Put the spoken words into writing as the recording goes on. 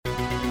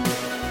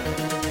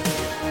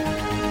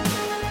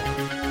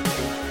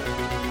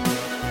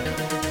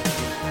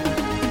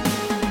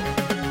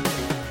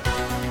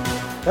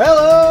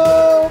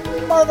Hello,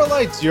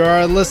 Marvelites!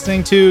 You're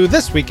listening to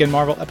This Week in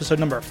Marvel, episode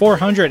number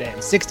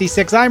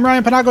 466. I'm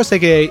Ryan Panagos,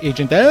 aka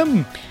Agent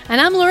M. And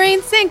I'm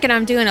Lorraine Sink, and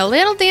I'm doing a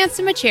little dance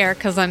in my chair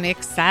because I'm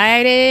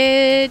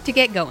excited to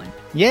get going.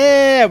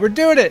 Yeah, we're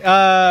doing it!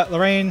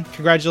 Lorraine,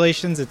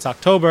 congratulations. It's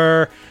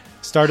October,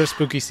 start of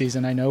spooky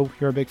season. I know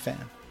you're a big fan.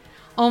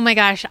 Oh my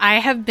gosh, I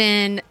have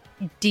been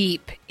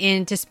deep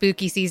into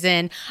spooky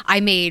season. I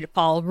made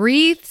fall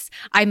wreaths.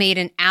 I made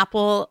an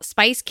apple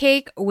spice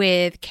cake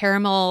with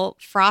caramel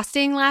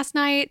frosting last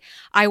night.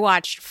 I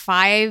watched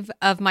 5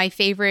 of my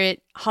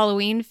favorite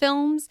Halloween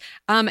films.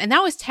 And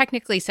that was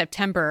technically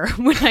September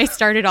when I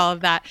started all of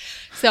that.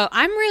 So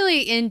I'm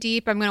really in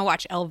deep. I'm going to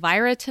watch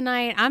Elvira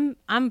tonight.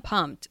 I'm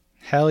pumped.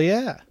 Hell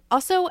yeah.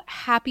 Also,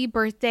 happy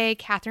birthday,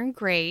 Catherine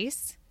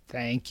Grace.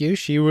 Thank you.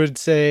 She would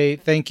say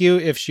thank you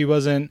if she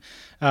wasn't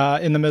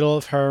in the middle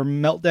of her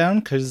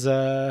meltdown, because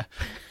it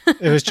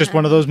was just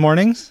one of those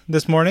mornings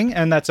this morning,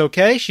 and that's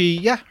okay.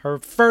 Her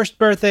first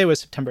birthday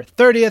was September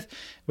 30th,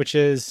 which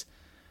is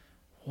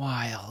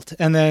wild.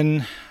 And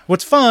then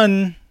what's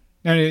fun,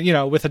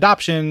 with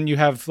adoption, you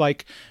have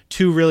like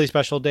 2 really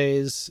special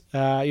days.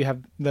 You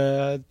have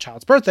the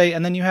child's birthday,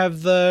 and then you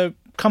have the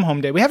come home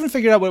day. We haven't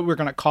figured out what we're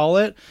going to call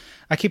it.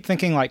 I keep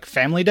thinking like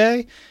family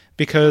day,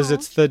 because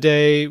it's the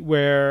day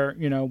where,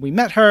 we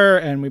met her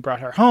and we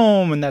brought her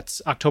home, and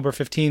that's October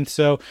 15th.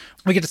 So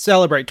we get to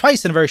celebrate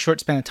twice in a very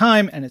short span of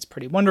time, and it's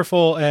pretty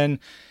wonderful. And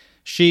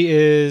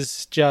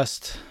she's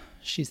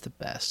the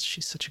best.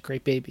 She's such a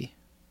great baby.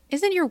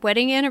 Isn't your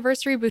wedding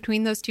anniversary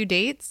between those 2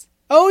 dates?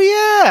 Oh,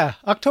 yeah.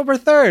 October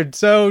 3rd.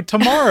 So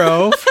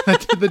tomorrow,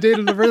 the date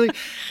of the really,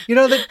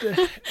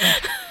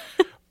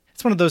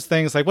 it's one of those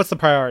things like, what's the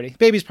priority?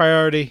 Baby's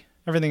priority.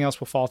 Everything else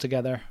will fall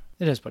together.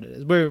 It is what it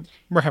is. We're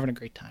having a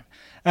great time.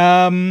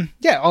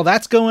 All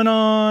that's going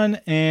on.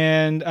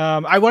 And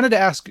I wanted to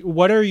ask,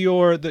 what are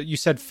you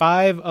said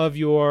 5 of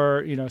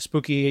your,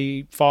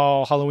 spooky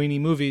fall Halloween-y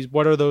movies.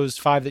 What are those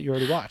 5 that you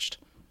already watched?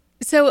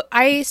 So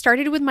I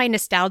started with my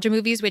nostalgia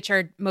movies, which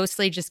are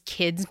mostly just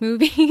kids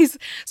movies.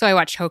 So I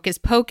watched Hocus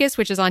Pocus,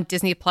 which is on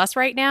Disney Plus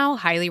right now.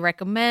 Highly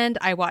recommend.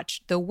 I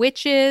watched The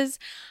Witches.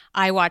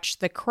 I watched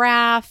The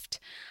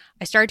Craft.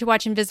 I started to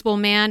watch Invisible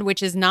Man,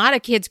 which is not a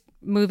kid's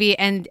movie,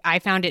 and I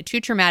found it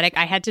too traumatic.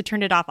 I had to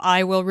turn it off.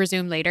 I will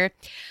resume later.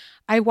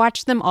 I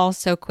watched them all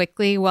so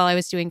quickly while I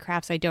was doing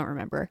crafts, I don't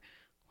remember.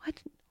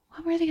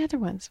 What were the other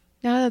ones?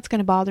 Now that's going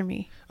to bother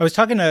me. I was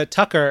talking to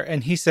Tucker,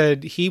 and he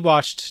said he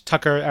watched,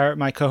 Tucker,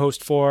 my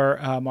co-host for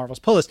Marvel's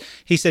Pull List,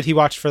 he said he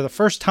watched for the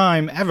first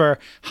time ever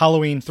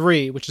Halloween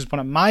 3, which is one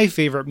of my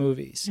favorite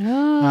movies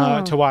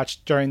to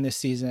watch during this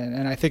season.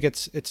 And I think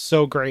it's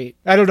so great.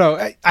 I don't know.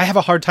 I have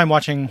a hard time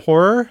watching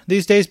horror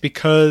these days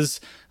because,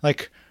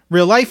 like,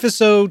 real life is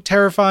so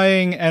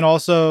terrifying, and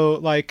also,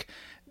 like,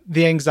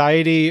 the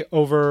anxiety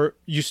over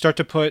you start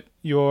to put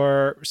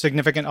your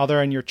significant other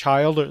and your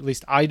child, or at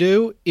least I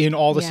do, in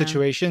all the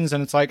situations.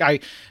 And it's like,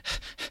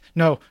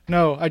 no,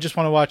 I just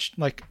want to watch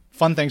like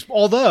fun things.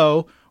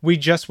 Although we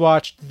just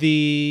watched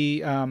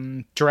the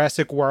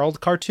Jurassic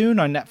World cartoon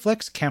on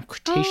Netflix, Camp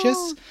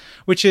Cretaceous,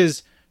 which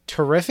is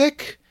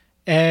terrific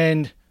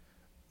and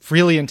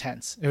really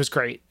intense. It was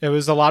great. It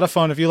was a lot of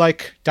fun. If you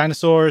like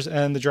dinosaurs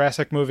and the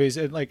Jurassic movies,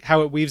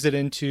 how it weaves it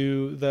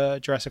into the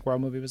Jurassic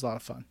World movie was a lot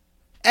of fun.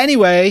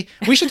 Anyway,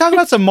 we should talk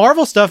about some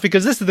Marvel stuff,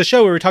 because this is the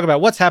show where we talk about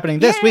what's happening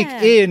this week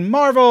in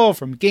Marvel,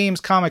 from games,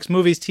 comics,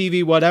 movies,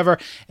 TV, whatever.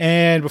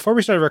 And before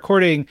we started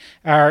recording,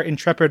 our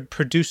intrepid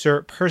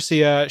producer,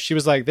 Persia, she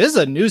was like, this is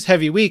a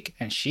news-heavy week,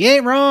 and she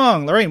ain't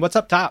wrong. Lorraine, what's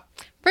up top?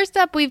 First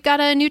up, we've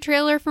got a new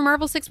trailer for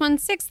Marvel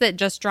 616 that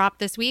just dropped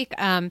this week.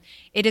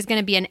 It is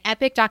going to be an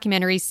epic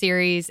documentary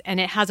series,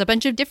 and it has a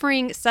bunch of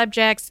differing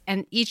subjects,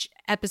 and each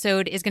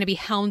episode is going to be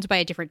helmed by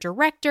a different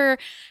director.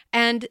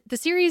 And the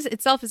series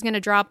itself is going to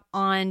drop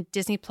on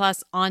Disney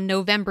Plus on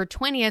November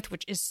 20th,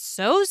 which is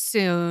so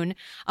soon.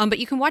 But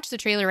you can watch the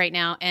trailer right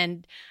now,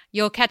 and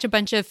you'll catch a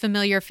bunch of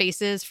familiar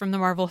faces from the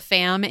Marvel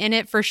fam in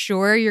it for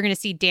sure. You're going to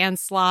see Dan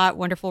Slott,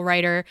 wonderful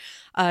writer,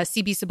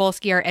 C.B.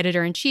 Cebulski, our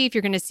editor-in-chief.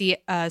 You're going to see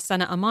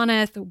Sana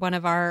Amaneth, one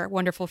of our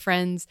wonderful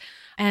friends,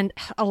 and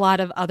a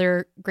lot of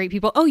other great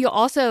people. Oh, you'll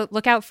also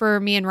look out for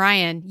me and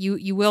Ryan.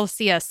 You will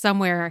see us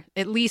somewhere,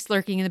 at least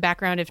lurking in the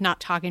background, if not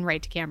talking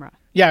right to camera.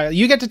 Yeah,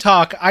 you get to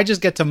talk. I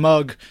just get to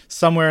mug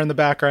somewhere in the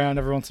background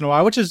every once in a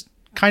while, which is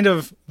kind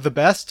of the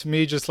best.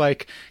 Me just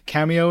like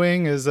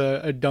cameoing as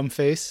a dumb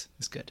face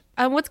is good.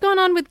 What's going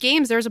on with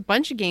games? There's a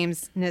bunch of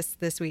games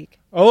this week.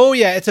 Oh,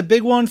 yeah. It's a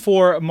big one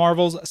for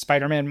Marvel's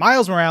Spider-Man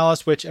Miles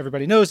Morales, which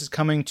everybody knows is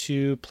coming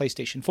to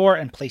PlayStation 4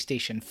 and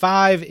PlayStation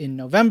 5 in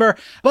November.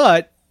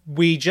 But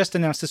we just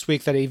announced this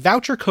week that a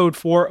voucher code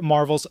for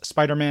Marvel's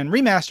Spider-Man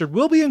Remastered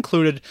will be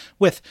included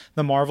with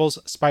the Marvel's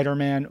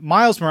Spider-Man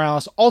Miles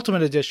Morales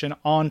Ultimate Edition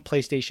on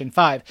PlayStation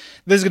 5.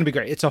 This is going to be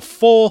great. It's a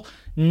full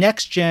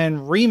next-gen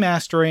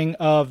remastering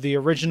of the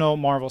original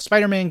Marvel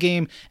Spider-Man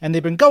game, and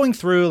they've been going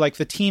through, like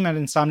the team at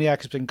Insomniac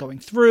has been going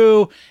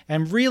through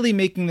and really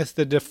making this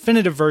the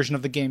definitive version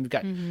of the game. We've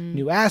got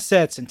new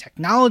assets and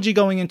technology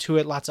going into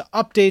it, lots of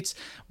updates.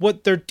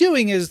 What they're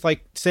doing is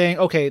like saying,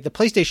 okay, the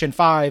PlayStation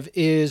 5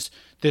 is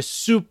this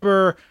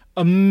super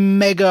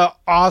mega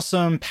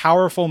awesome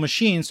powerful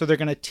machine, so they're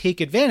going to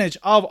take advantage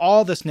of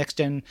all this next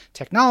gen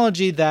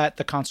technology that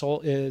the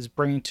console is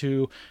bringing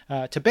to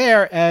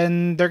bear,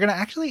 and they're going to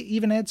actually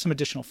even add some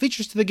additional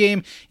features to the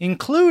game,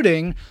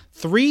 including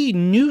 3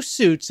 new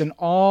suits and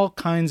all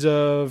kinds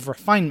of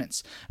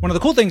refinements. One of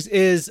the cool things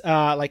is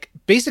like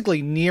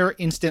basically near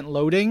instant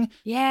loading.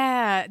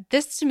 Yeah,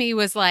 this to me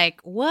was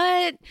like,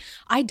 what?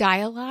 I die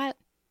a lot.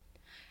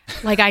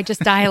 Like, I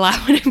just die a lot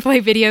when I play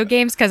video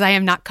games because I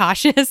am not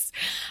cautious.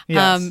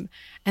 Yes.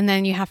 And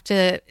then you have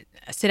to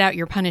sit out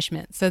your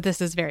punishment. So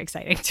this is very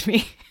exciting to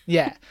me.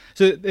 Yeah.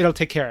 So it'll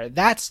take care of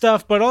that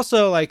stuff. But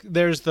also, like,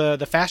 there's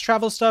the fast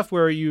travel stuff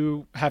where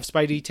you have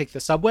Spidey take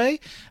the subway,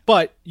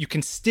 but you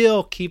can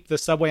still keep the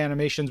subway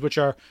animations, which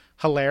are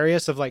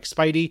hilarious, of like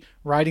Spidey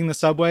riding the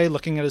subway,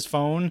 looking at his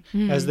phone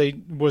as they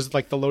was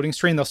like the loading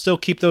screen. They'll still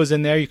keep those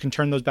in there. You can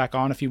turn those back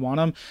on if you want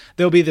them.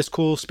 There'll be this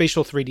cool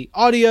spatial 3D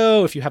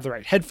audio if you have the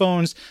right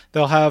headphones.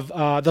 They'll have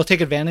they'll take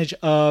advantage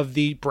of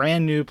the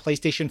brand new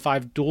PlayStation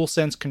 5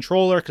 DualSense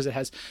controller because it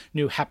has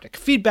new haptic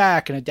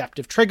feedback and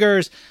adaptive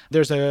triggers.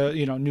 There's a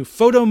new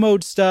photo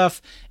mode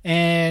stuff,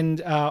 and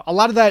a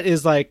lot of that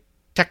is like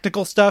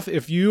technical stuff.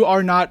 If you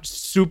are not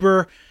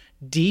super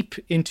deep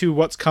into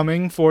what's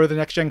coming for the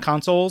next gen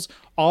consoles,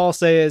 all I'll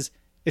say is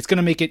it's going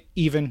to make it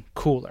even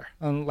cooler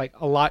and like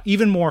a lot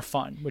even more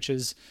fun, which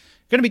is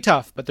going to be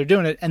tough, but they're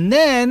doing it. And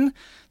then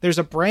there's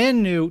a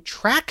brand new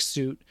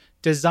tracksuit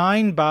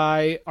designed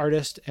by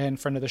artist and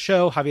friend of the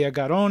show Javier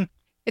Garron.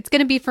 It's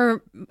going to be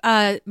for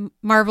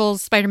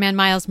Marvel's Spider-Man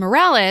Miles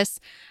Morales,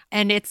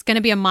 and it's going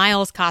to be a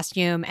Miles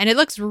costume, and it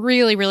looks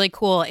really, really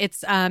cool.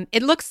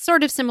 It looks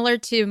sort of similar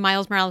to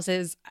Miles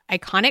Morales'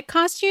 iconic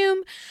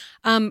costume,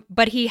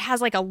 but he has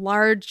like a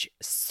large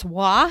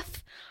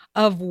swath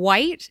of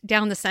white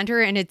down the center,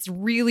 and it's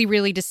really,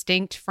 really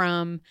distinct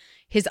from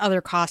his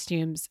other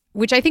costumes,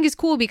 which I think is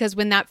cool because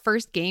when that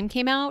first game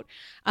came out,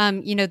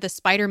 the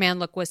Spider-Man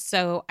look was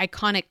so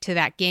iconic to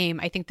that game.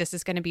 I think this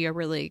is going to be a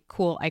really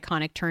cool,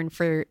 iconic turn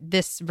for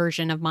this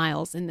version of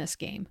Miles in this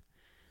game.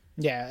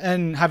 Yeah,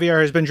 and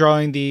Javier has been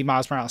drawing the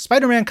Miles Morales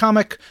Spider-Man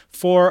comic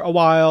for a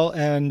while,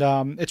 and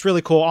it's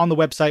really cool. On the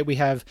website, we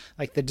have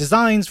like the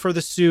designs for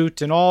the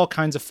suit and all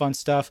kinds of fun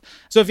stuff.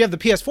 So if you have the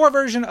PS4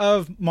 version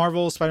of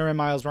Marvel's Spider-Man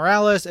Miles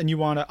Morales and you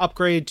want to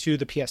upgrade to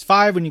the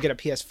PS5 when you get a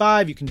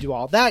PS5, you can do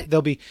all that.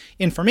 There'll be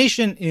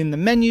information in the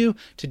menu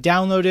to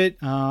download it,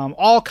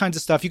 all kinds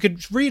of stuff. You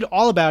could read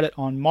all about it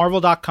on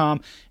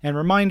Marvel.com. And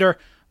reminder,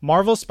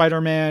 Marvel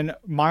Spider-Man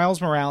Miles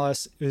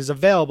Morales is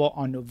available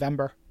on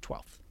November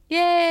 12th.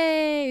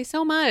 Yay!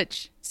 So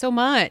much.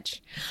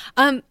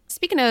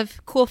 Speaking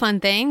of cool, fun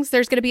things,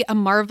 there's going to be a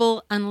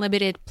Marvel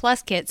Unlimited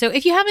Plus kit. So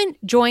if you haven't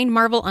joined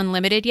Marvel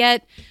Unlimited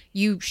yet,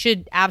 you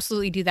should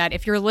absolutely do that.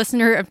 If you're a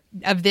listener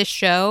of this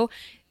show,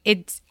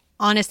 it's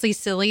honestly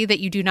silly that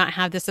you do not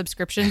have the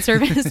subscription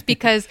service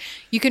because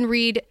you can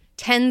read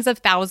tens of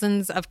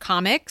thousands of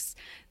comics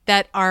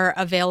that are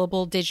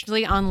available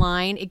digitally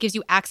online. It gives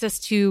you access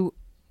to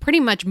pretty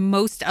much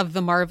most of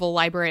the Marvel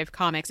library of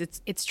comics.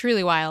 It's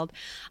truly wild.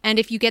 And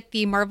if you get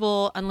the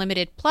Marvel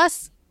Unlimited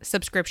Plus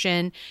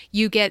subscription,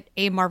 you get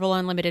a Marvel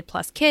Unlimited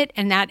Plus kit,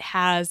 and that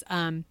has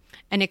an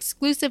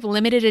exclusive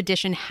limited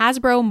edition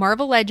Hasbro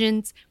Marvel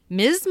Legends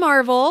Ms.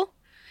 Marvel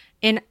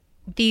in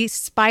the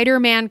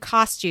Spider-Man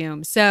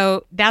costume.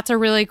 So that's a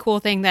really cool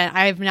thing that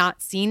I've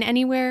not seen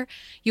anywhere.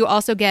 You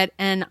also get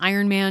an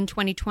Iron Man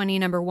 2020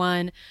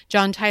 #1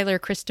 John Tyler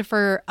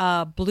Christopher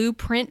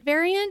blueprint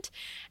variant.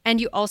 And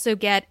you also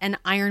get an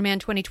Iron Man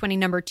 2020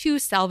 #2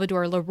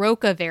 Salvador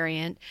LaRocca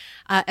variant,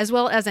 as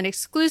well as an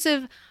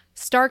exclusive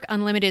Stark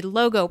Unlimited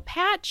logo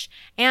patch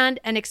and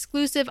an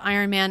exclusive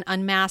Iron Man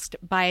Unmasked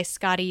by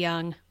Scotty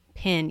Young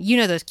pin. You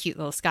know those cute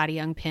little Scotty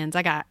Young pins.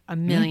 I got a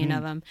million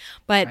of them.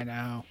 But I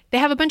know. They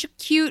have a bunch of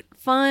cute,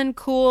 fun,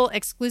 cool,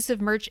 exclusive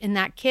merch in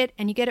that kit,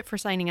 and you get it for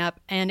signing up.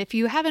 And if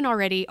you haven't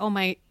already, oh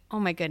my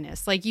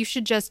goodness, like you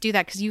should just do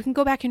that because you can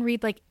go back and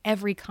read like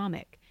every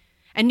comic.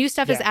 And new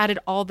stuff is added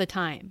all the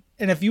time.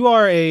 And if you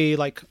are a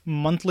like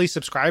monthly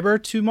subscriber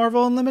to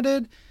Marvel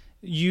Unlimited,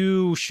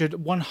 you should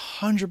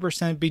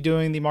 100% be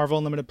doing the Marvel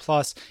Unlimited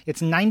Plus.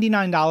 It's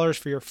 $99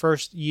 for your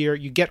first year.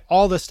 You get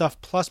all this stuff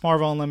plus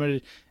Marvel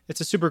Unlimited. It's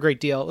a super great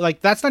deal.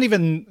 Like that's not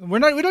even we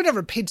don't have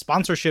a paid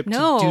sponsorship to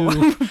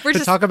do we're to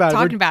just talk about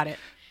talking about it.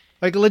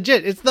 Like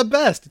legit, it's the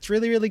best. It's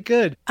really, really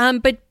good.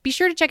 But be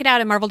sure to check it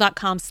out at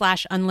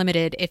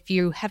marvel.com/unlimited if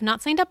you have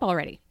not signed up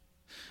already.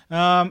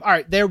 All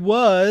right. There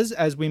was,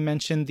 as we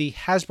mentioned, the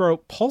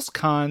Hasbro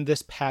PulseCon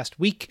this past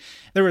week.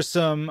 There was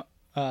some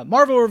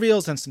Marvel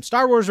reveals and some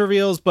Star Wars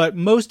reveals, but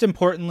most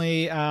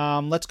importantly,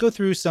 let's go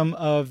through some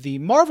of the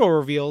Marvel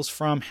reveals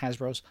from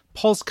Hasbro's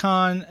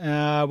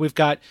PulseCon. We've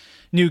got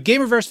new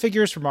Gamerverse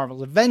figures for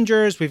Marvel's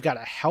Avengers. We've got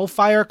a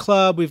Hellfire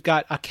Club. We've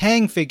got a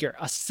Kang figure,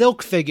 a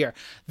Silk figure.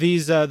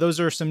 Those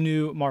are some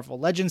new Marvel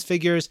Legends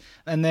figures.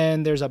 And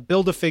then there's a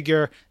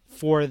Build-A-Figure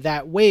for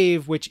that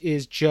wave, which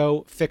is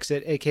Joe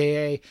Fixit,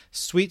 aka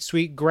Sweet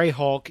Sweet Grey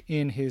Hulk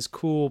in his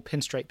cool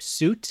pinstripe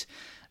suit.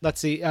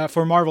 Let's see.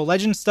 For Marvel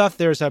Legends stuff,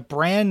 there's a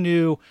brand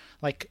new,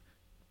 like,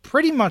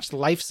 pretty much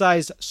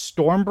life-size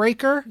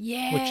Stormbreaker.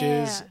 Yeah. Which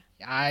is,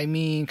 I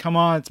mean, come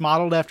on. It's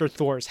modeled after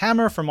Thor's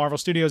hammer from Marvel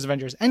Studios'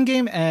 Avengers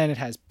Endgame, and it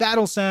has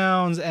battle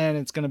sounds, and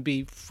it's going to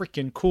be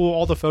freaking cool.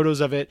 All the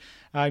photos of it.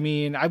 I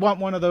mean, I want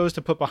one of those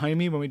to put behind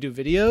me when we do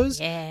videos.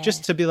 Yeah.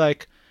 Just to be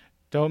like,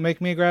 don't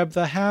make me grab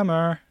the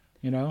hammer.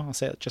 You know, I'll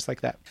say it just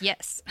like that.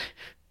 Yes.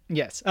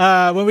 Yes.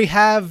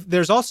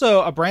 There's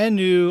also a brand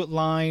new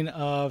line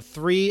of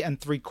 3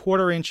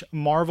 3/4-inch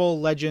Marvel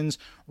Legends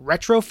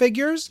retro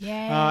figures.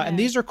 Yeah. And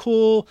these are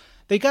cool.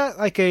 They got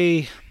like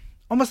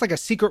almost like a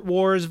Secret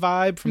Wars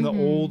vibe from the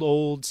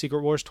old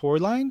Secret Wars toy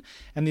line.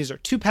 And these are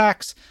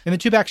 2-packs. In the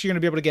 2-packs, you're going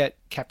to be able to get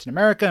Captain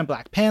America and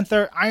Black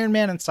Panther, Iron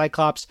Man and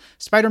Cyclops,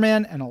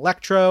 Spider-Man and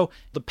Electro.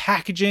 The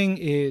packaging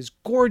is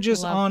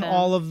gorgeous on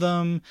all of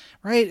them,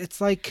 right? It's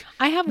like...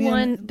 I have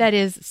one that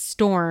is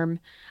Storm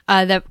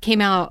that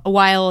came out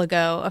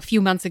a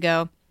few months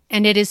ago.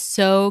 And it is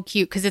so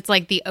cute because it's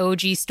like the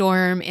OG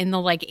Storm in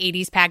the like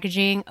 80s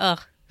packaging.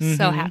 Ugh.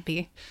 So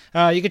happy.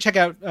 You can check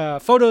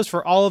out photos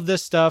for all of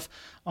this stuff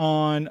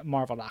on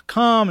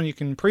Marvel.com, and you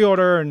can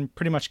pre-order and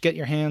pretty much get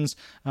your hands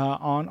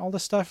on all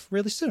this stuff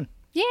really soon.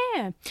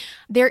 Yeah.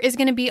 There is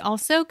going to be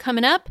also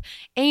coming up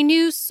a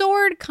new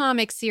Sword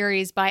comic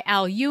series by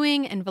Al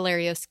Ewing and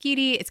Valerio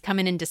Schiti. It's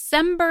coming in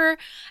December,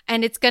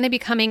 and it's going to be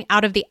coming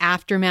out of the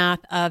aftermath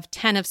of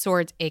 10 of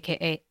Swords,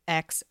 aka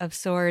X of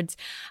Swords.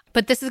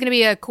 But this is going to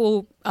be a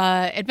cool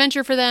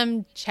adventure for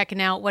them, checking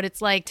out what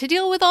it's like to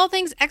deal with all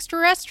things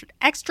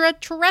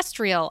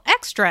extraterrestrial. I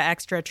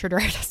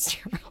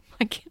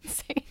can't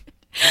say it.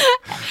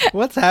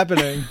 What's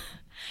happening?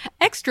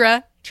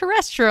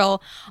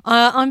 Extraterrestrial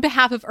on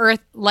behalf of Earth,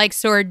 like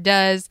Sword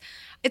does.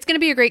 It's going to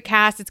be a great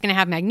cast. It's going to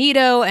have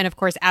Magneto and, of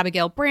course,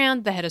 Abigail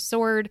Brand, the head of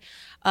Sword,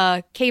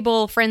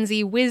 Cable,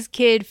 Frenzy,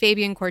 WizKid,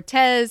 Fabian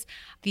Cortez,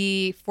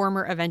 the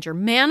former Avenger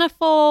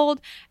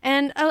Manifold,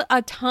 and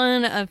a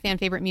ton of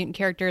fan-favorite mutant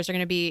characters are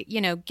going to be,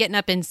 getting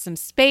up in some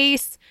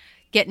space,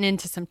 getting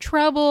into some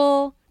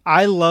trouble.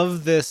 I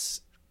love this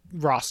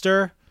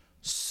roster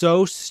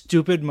so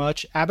stupid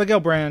much. Abigail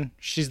Brand,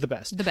 she's the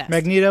best. The best.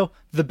 Magneto,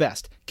 the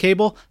best.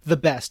 Cable, the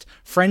best.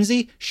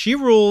 Frenzy, she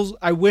rules.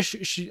 I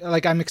wish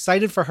I'm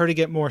excited for her to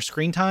get more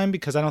screen time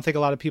because I don't think a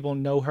lot of people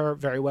know her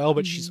very well,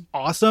 but she's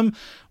awesome.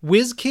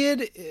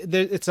 WizKid,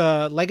 it's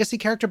a legacy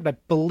character, but I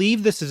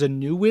believe this is a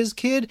new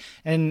WizKid,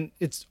 and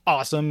it's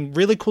awesome.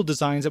 Really cool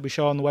designs that we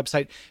show on the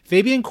website.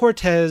 Fabian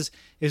Cortez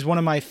is one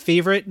of my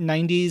favorite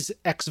 90s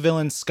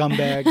ex-villain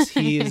scumbags.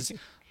 He's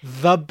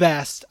the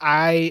best.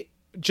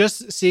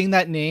 Just seeing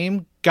that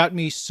name got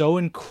me so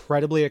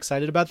incredibly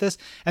excited about this.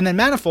 And then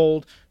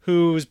Manifold,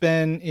 who's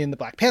been in the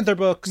Black Panther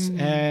books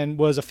and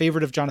was a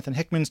favorite of Jonathan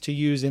Hickman's to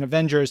use in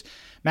Avengers.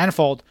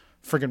 Manifold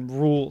friggin'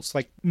 rules,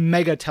 like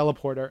mega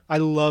teleporter. I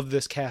love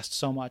this cast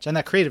so much. And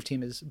that creative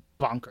team is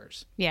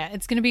bonkers. Yeah,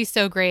 it's going to be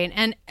so great.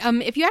 And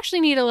if you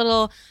actually need a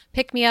little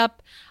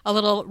pick-me-up, a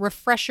little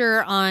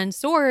refresher on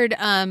Sword,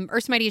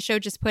 Earth's Mightiest Show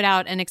just put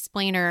out an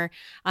explainer,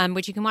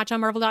 which you can watch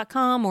on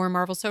Marvel.com or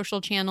Marvel social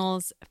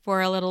channels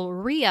for a little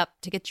re-up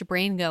to get your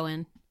brain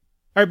going.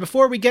 All right,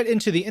 before we get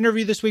into the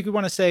interview this week, we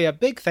want to say a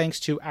big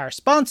thanks to our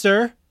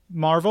sponsor,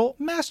 Marvel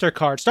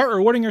MasterCard. Start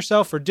rewarding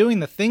yourself for doing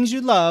the things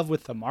you love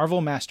with the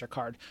Marvel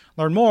MasterCard.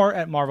 Learn more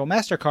at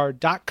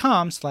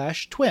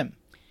marvelmastercard.com/twim.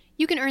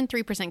 You can earn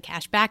 3%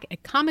 cash back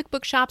at comic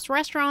book shops,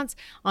 restaurants,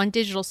 on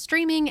digital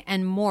streaming,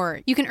 and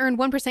more. You can earn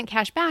 1%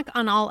 cash back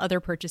on all other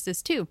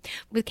purchases, too.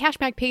 With cash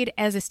back paid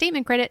as a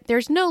statement credit,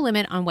 there's no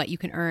limit on what you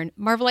can earn.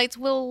 Marvelites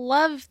will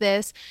love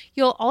this.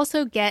 You'll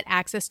also get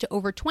access to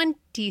over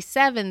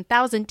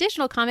 27,000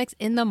 digital comics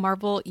in the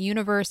Marvel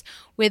universe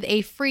with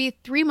a free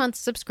 3-month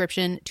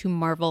subscription to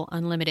Marvel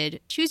Unlimited.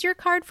 Choose your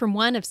card from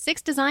one of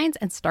 6 designs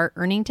and start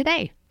earning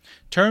today.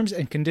 Terms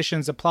and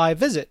conditions apply.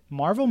 Visit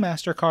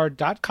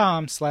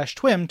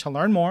marvelmastercard.com/twim to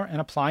learn more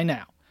and apply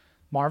now.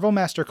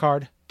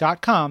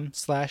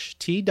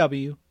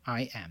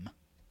 marvelmastercard.com/TWIM.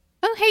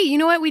 Oh, hey, you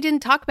know what we didn't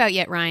talk about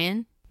yet,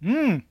 Ryan?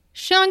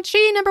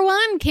 Shang-Chi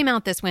 #1 came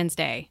out this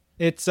Wednesday.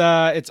 It's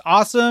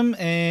awesome,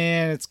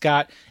 and it's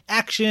got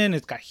action,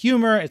 it's got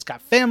humor, it's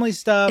got family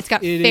stuff. It's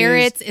got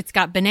ferrets, it's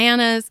got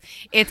bananas,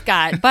 it's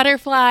got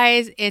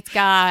butterflies, it's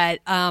got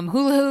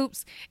hula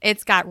hoops,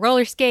 it's got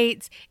roller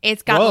skates,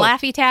 it's got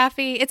Laffy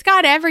Taffy, it's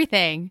got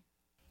everything.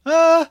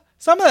 Some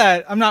of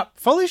that I'm not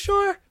fully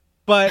sure,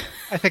 but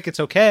I think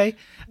it's okay.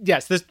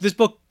 Yes, this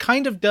book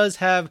kind of does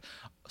have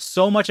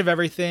so much of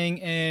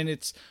everything, and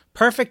it's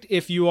perfect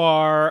if you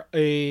are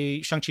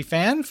a Shang-Chi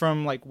fan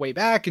from like way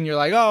back and you're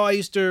like, oh, I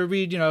used to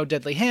read,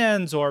 Deadly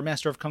Hands or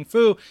Master of Kung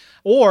Fu,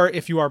 or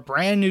if you are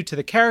brand new to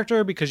the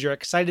character because you're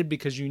excited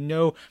because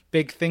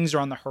big things are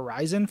on the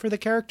horizon for the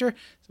character.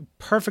 It's a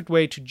perfect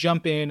way to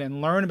jump in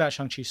and learn about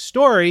Shang-Chi's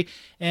story.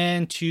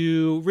 And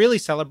to really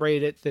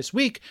celebrate it this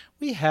week,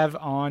 we have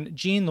on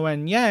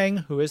Luen Yang,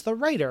 who is the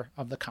writer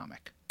of the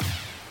comic.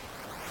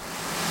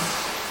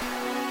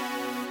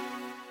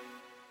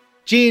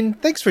 Gene,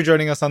 thanks for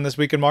joining us on This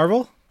Week in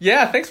Marvel.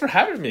 Yeah, thanks for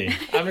having me.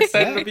 I'm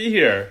excited to be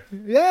here.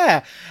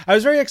 Yeah, I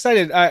was very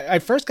excited. I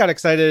first got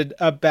excited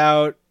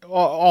about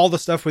all the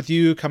stuff with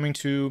you coming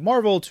to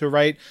Marvel to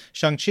write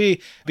Shang-Chi,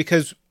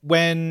 because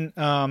when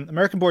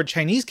American-born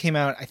Chinese came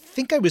out, I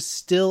think I was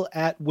still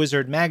at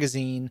Wizard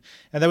Magazine,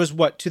 and that was,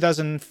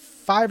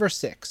 2005 or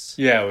 6?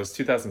 Yeah, it was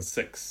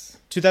 2006.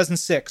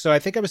 2006. So I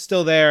think I was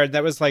still there.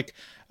 That was like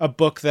a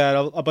book that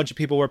a bunch of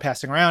people were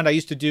passing around. I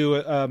used to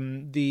do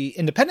the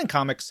independent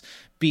comics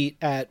beat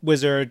at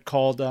Wizard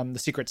called The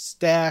Secret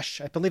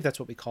Stash. I believe that's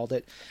what we called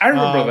it. I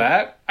remember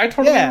that. I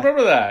totally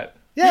remember that.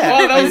 Yeah.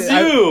 Wow, that was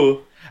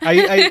you.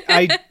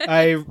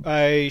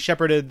 I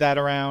shepherded that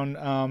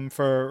around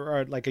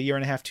for like a year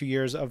and a half, 2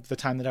 years of the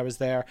time that I was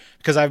there,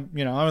 because I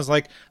was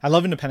like, I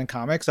love independent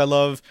comics. I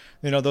love,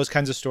 those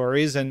kinds of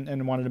stories,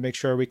 and wanted to make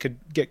sure we could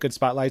get good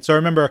spotlight. So I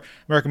remember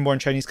American-born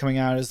Chinese coming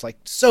out is like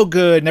so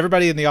good, and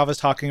everybody in the office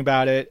talking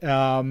about it.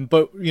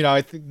 But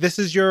I think this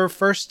is your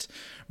first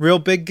real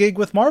big gig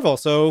with Marvel.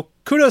 So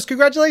kudos,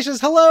 congratulations.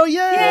 Hello. Yay.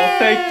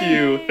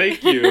 Well,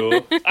 thank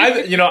you.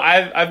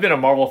 I've been a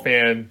Marvel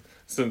fan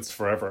since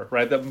forever,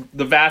 right?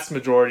 The vast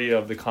majority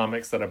of the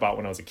comics that I bought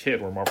when I was a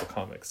kid were Marvel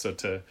comics.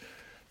 So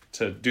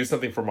to do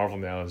something for Marvel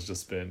now has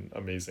just been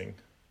amazing.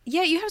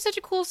 Yeah, you have such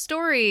a cool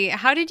story.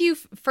 How did you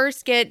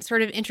first get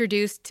sort of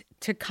introduced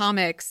to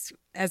comics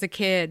as a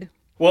kid?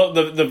 Well,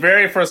 the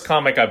very first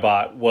comic I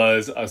bought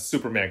was a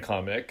Superman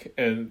comic,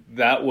 and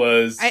that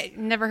was... I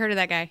never heard of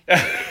that guy.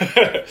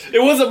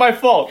 It wasn't my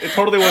fault. It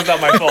totally was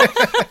not my fault.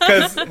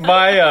 Because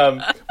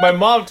my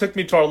mom took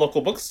me to our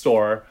local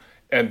bookstore,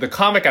 and the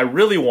comic I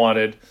really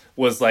wanted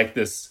was like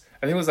this,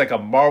 I think it was like a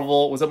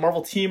Marvel, was it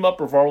Marvel Team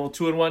Up or Marvel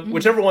 2-in-1? Mm-hmm.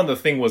 Whichever one the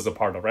Thing was a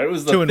part of, right? It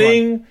was the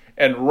Thing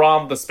and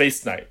Rom the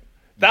Space Knight.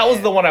 That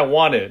was the one I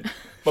wanted,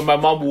 but my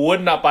mom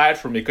would not buy it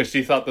for me because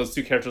she thought those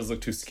two characters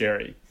looked too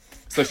scary.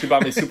 So she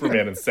bought me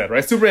Superman instead,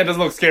 right? Superman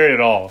doesn't look scary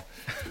at all.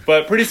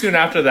 But pretty soon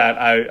after that,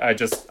 I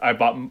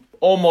bought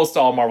almost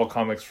all Marvel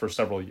comics for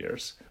several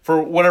years.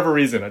 For whatever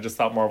reason, I just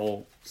thought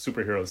Marvel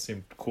superheroes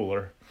seemed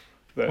cooler.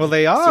 Well,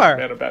 they are.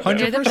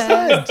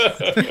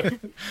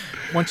 100%.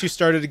 Once you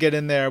started to get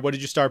in there, what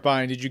did you start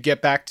buying? Did you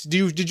get back to,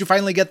 did you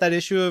finally get that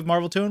issue of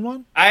Marvel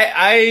 2-in-1?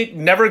 I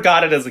never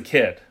got it as a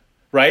kid,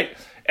 right?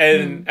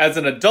 And as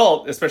an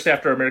adult, especially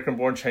after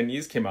American-born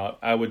Chinese came out,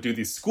 I would do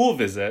these school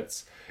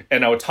visits,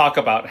 and I would talk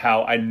about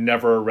how I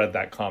never read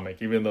that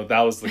comic, even though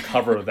that was the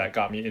cover that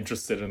got me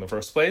interested in the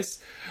first place.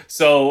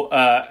 So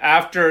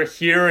after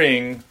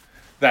hearing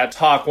that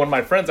talk, one of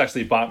my friends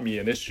actually bought me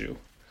an issue.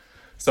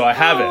 So I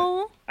have it.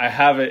 I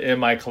have it in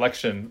my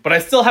collection, but I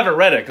still haven't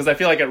read it because I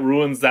feel like it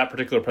ruins that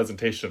particular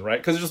presentation, right?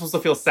 Because it's just supposed to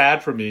feel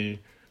sad for me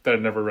that I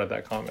never read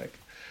that comic.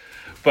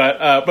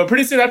 But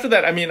pretty soon after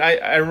that, I mean,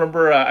 I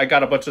remember I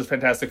got a bunch of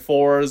Fantastic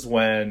Fours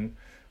when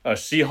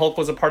She-Hulk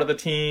was a part of the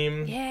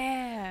team.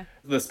 Yeah.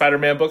 The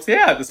Spider-Man books.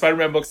 Yeah, the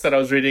Spider-Man books that I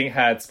was reading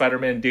had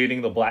Spider-Man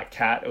dating the Black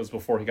Cat. It was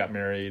before he got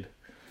married.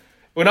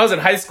 When I was in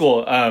high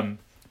school,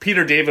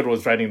 Peter David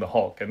was writing the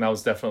Hulk, and that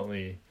was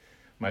definitely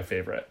my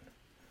favorite.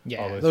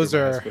 Yeah, those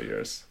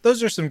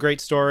are some great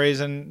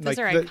stories, and those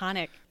are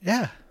iconic.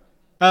 Yeah.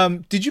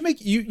 Did you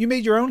you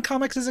made your own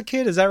comics as a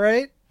kid? Is that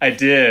right? I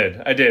did.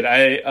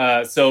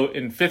 So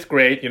in 5th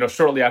grade,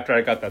 shortly after I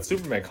got that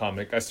Superman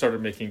comic, I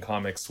started making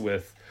comics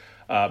with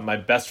my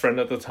best friend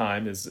at the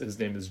time. His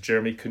name is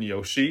Jeremy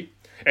Kunyoshi.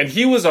 And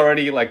he was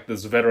already like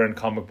this veteran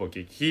comic book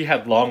geek. He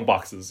had long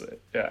boxes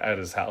at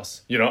his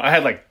house. I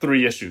had like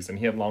 3 issues and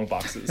he had long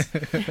boxes.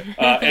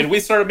 And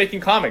we started making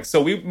comics.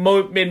 So we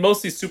made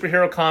mostly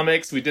superhero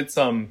comics. We did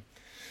some,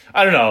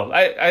 I don't know.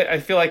 I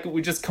feel like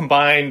we just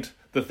combined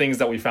the things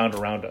that we found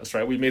around us,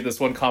 right? We made this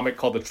one comic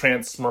called the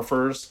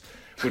Trans-Smurfers,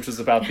 which was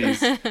about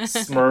these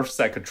Smurfs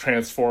that could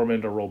transform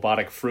into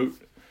robotic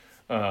fruit.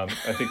 I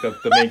think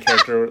that the main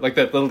character, like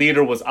the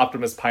leader, was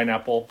Optimus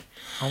Pineapple.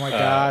 Oh my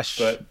gosh!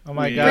 Bring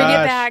it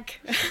back.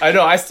 I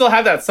know. I still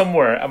have that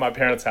somewhere at my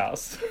parents'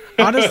 house.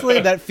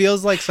 Honestly, that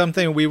feels like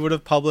something we would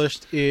have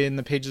published in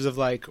the pages of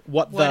like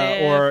What the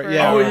What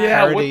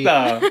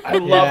the. I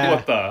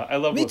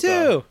love Me What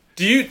too.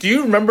 The. Do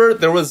you remember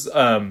there was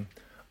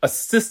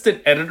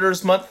Assistant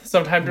Editors Month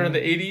sometime during the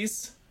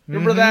 80s?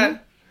 Remember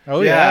that?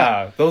 Oh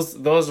yeah. Those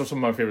are some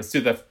of my favorites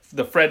too.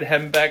 The Fred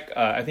Hembeck,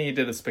 I think he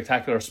did a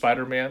Spectacular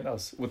Spider-Man. That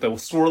was with the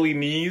swirly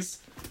knees.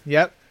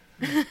 Yep.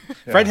 Yeah.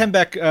 Fred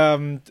Hembeck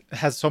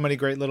has so many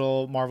great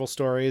little Marvel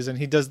stories, and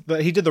he did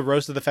the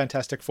roast of the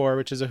Fantastic Four,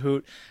 which is a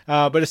hoot.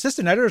 But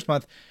Assistant Editors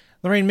Month,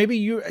 Lorraine, maybe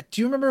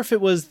do you remember if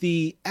it was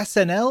the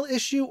SNL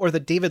issue or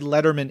the David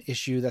Letterman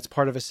issue that's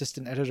part of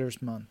Assistant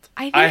Editors Month?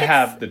 I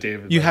have the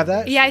David. You have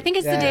that? Yeah, I think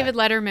it's the David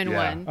Letterman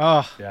one.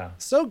 Oh, yeah.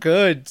 So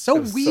good.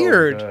 So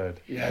weird. So good.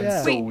 Yeah,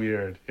 it's so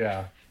weird.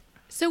 Yeah.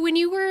 So when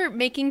you were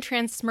making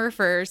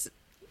Trans-Smurfers,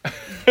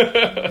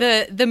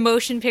 the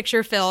motion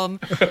picture film,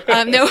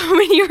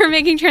 when you were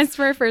making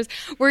Trans-Smurfers,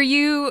 were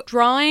you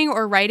drawing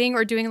or writing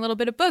or doing a little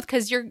bit of both?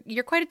 Because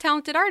you're quite a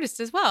talented artist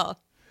as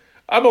well.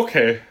 I'm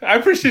okay. I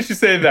appreciate you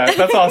saying that.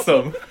 That's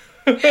awesome.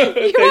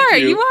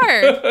 You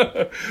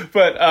are.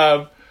 But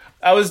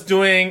I was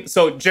doing,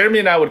 so Jeremy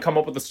and I would come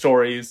up with the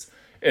stories,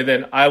 and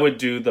then I would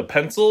do the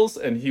pencils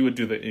and he would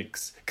do the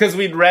inks. Because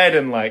we'd read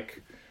in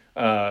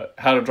How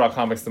to Draw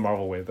Comics the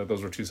Marvel Way that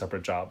those were two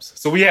separate jobs.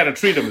 So we had to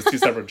treat them as two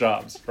separate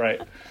jobs, right?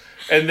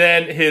 And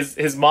then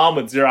his mom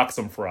would Xerox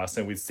them for us,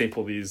 and we'd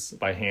staple these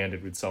by hand,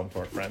 and we'd sell them to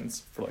our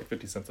friends for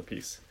 50 cents a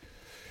piece.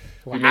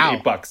 Wow. We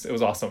made $8. It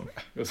was awesome.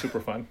 It was super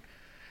fun.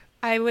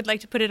 I would like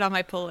to put it on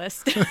my pull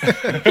list. Tell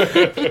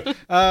us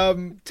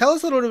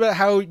a little bit about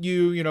how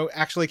you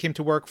actually came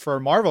to work for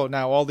Marvel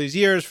now, all these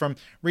years, from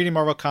reading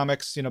Marvel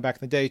comics, back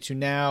in the day, to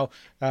now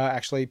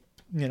actually,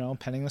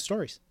 penning the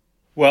stories.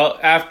 Well,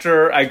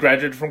 after I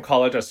graduated from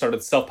college, I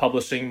started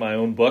self-publishing my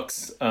own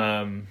books.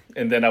 And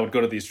then I would go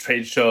to these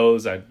trade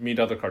shows. I'd meet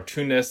other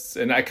cartoonists.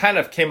 And I kind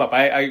of came up,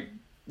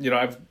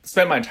 I've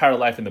spent my entire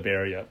life in the Bay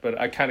Area, but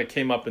I kind of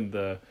came up in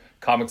the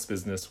comics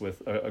business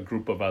with a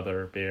group of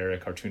other Bay Area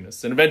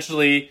cartoonists. And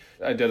eventually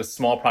I did a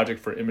small project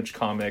for Image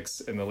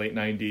Comics in the late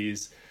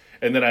 90s.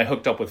 And then I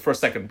hooked up with First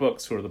Second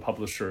Books, who are the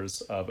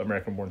publishers of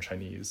American Born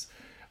Chinese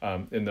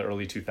in the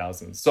early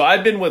 2000s. So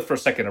I've been with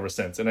First Second ever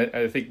since. And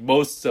I think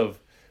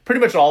pretty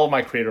much all of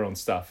my creator-owned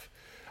stuff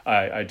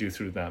I do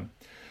through them.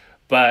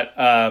 But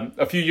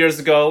a few years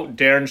ago,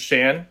 Darren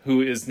Shan,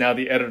 who is now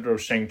the editor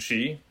of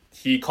Shang-Chi,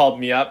 he called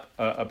me up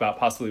about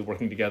possibly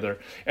working together,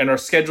 and our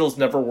schedules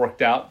never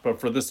worked out, but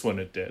for this one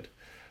it did.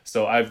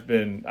 So I've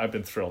been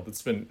thrilled.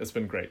 It's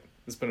been great.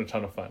 It's been a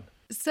ton of fun.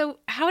 So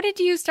how did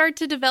you start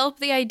to develop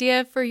the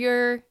idea for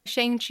your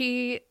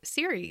Shang-Chi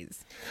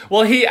series?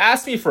 Well, he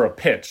asked me for a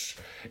pitch,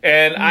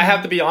 and I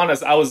have to be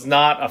honest, I was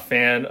not a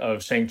fan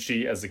of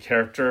Shang-Chi as a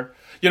character.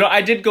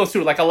 I did go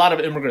through, like a lot of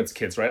immigrants'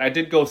 kids, right? I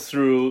did go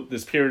through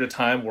this period of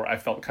time where I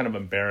felt kind of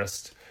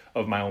embarrassed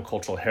of my own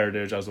cultural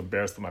heritage. I was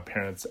embarrassed of my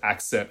parents'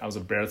 accent. I was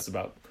embarrassed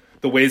about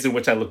the ways in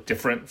which I look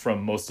different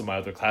from most of my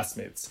other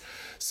classmates.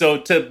 So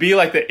to be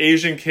like the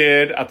Asian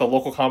kid at the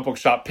local comic book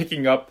shop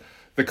picking up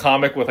the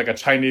comic with like a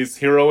Chinese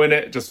hero in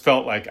it just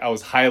felt like I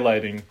was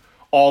highlighting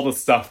all the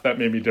stuff that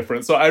made me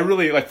different. So I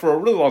really, for a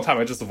really long time,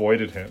 I just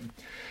avoided him.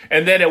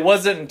 And then it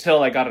wasn't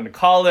until I got into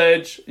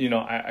college,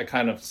 I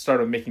kind of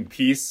started making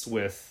peace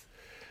with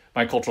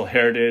my cultural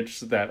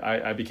heritage that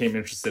I became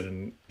interested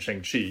in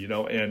Shang-Chi,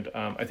 And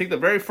I think the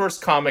very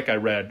first comic I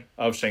read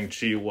of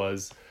Shang-Chi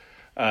was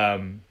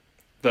the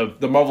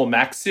Marvel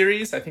Max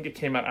series. I think it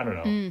came out, I don't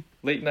know,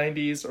 late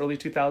 90s, early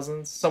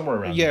 2000s, somewhere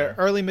around there. Yeah,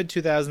 early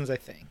mid-2000s, I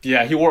think.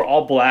 Yeah, he wore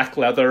all black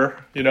leather,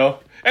 And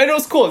it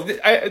was cool.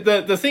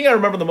 The thing I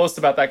remember the most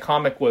about that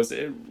comic was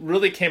it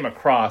really came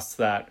across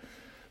that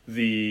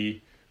the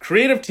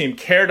creative team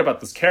cared about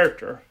this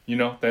character,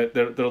 that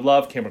their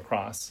love came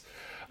across.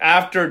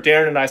 After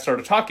Darren and I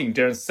started talking,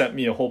 Darren sent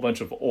me a whole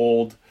bunch of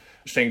old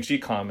Shang-Chi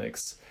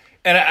comics.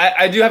 And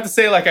I do have to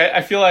say,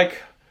 I feel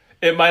like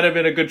it might have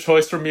been a good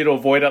choice for me to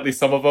avoid at least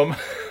some of them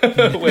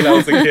when I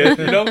was a kid,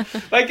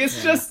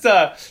 It's just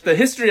the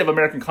history of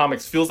American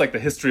comics feels like the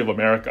history of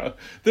America.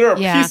 There are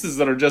pieces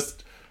that are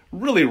just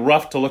really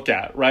rough to look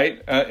at,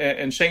 right?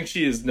 And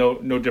Shang-Chi is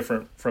no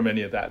different from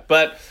any of that.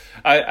 But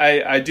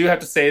I do have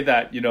to say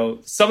that,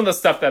 some of the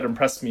stuff that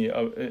impressed me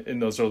in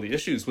those early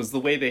issues was the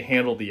way they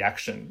handled the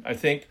action. I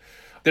think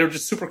they were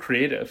just super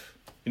creative.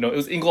 It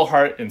was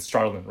Englehart and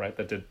Starlin, right,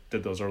 that did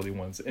those early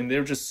ones. And they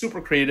were just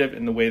super creative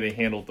in the way they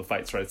handled the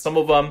fights, right? Some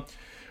of them,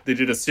 they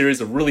did a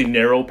series of really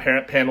narrow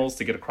panels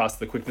to get across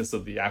the quickness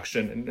of the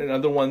action. And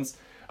other ones,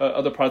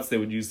 other parts, they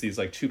would use these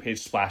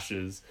 2-page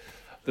splashes.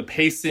 The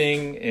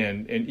pacing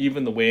and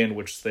even the way in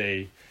which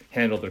they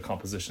handled their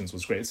compositions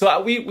was great.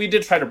 So we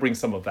did try to bring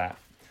some of that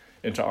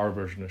into our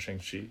version of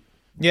Shang-Chi.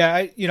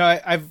 Yeah,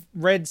 I've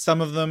read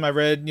some of them. I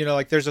read,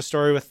 there's a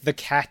story with the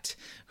cat,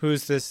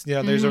 who's this,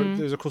 there's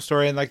a cool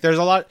story, and there's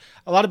a lot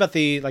about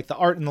the the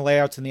art and the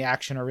layouts and the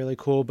action are really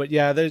cool. But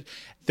yeah,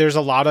 there's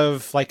a lot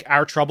of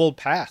our troubled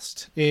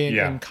past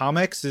in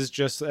comics is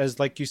just as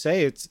you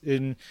say, it's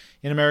in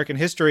American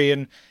history.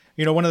 And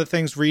one of the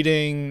things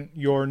reading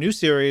your new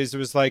series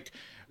was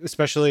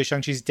especially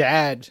Shang-Chi's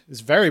dad is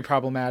very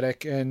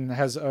problematic and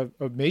has a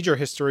major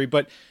history.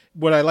 But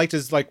what I liked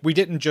is we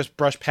didn't just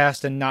brush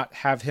past and not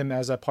have him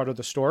as a part of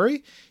the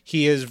story.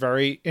 He is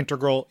very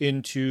integral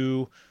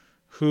into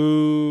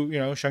who,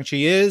 Shang-Chi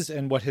is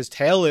and what his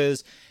tale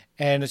is.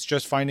 And it's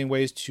just finding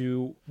ways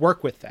to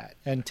work with that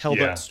and tell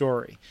that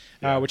story,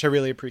 which I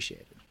really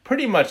appreciated.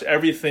 Pretty much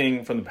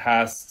everything from the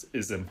past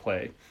is in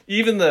play,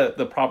 even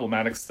the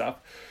problematic stuff,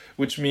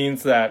 which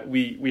means that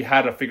we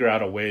had to figure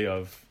out a way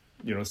of,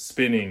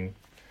 spinning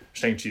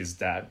Shang-Chi's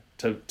dad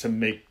to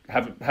make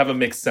have it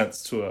make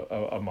sense to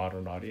a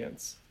modern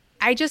audience.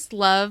 I just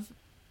love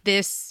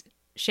this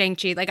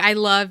Shang-Chi. Like, I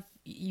love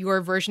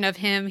your version of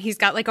him. He's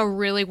got like a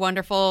really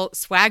wonderful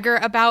swagger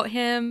about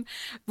him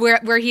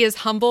where he is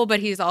humble, but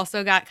he's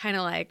also got kind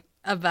of like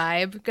a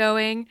vibe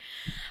going.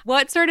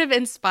 What sort of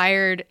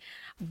inspired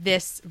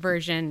this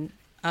version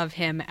of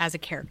him as a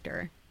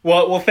character?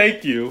 Well,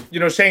 thank you. You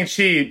know,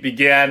 Shang-Chi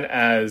began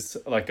as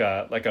like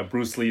a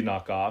Bruce Lee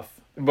knockoff.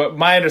 But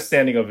my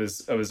understanding of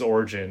his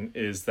origin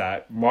is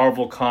that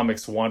Marvel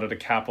Comics wanted to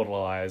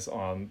capitalize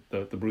on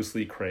the Bruce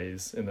Lee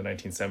craze in the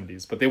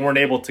 1970s, but they weren't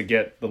able to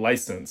get the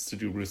license to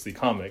do Bruce Lee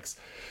comics.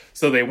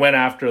 So they went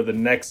after the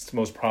next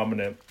most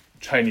prominent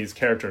Chinese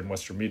character in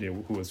Western media,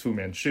 who was Fu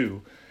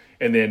Manchu,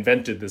 and they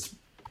invented this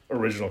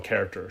original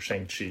character,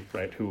 Shang-Chi,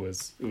 right, who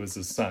was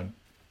his son.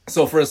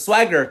 So for his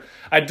swagger,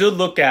 I did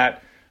look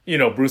at, you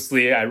know, Bruce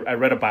Lee. I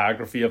read a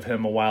biography of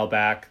him a while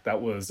back that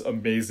was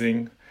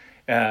amazing.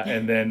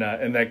 And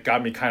that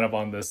got me kind of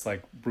on this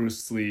like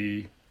Bruce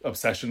Lee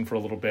obsession for a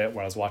little bit,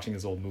 where I was watching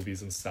his old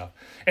movies and stuff.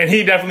 And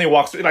he definitely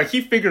walks through, like,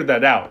 he figured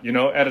that out, you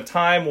know, at a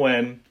time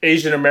when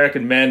Asian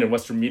American men in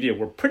Western media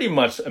were pretty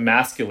much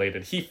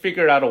emasculated. He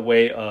figured out a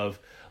way of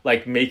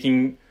like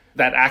making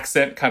that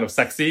accent kind of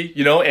sexy,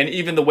 you know, and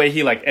even the way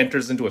he like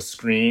enters into a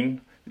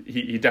screen.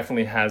 He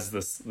definitely has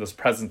this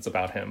presence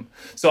about him.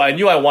 So I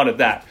knew I wanted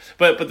that.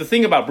 But the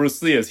thing about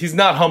Bruce Lee is he's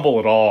not humble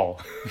at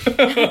all.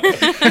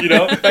 You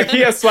know, like, he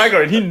has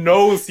swagger and he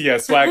knows he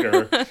has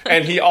swagger.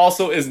 And he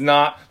also is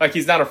not, like,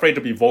 he's not afraid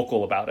to be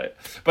vocal about it.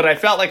 But I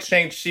felt like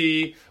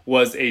Shang-Chi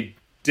was a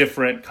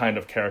different kind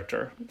of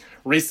character.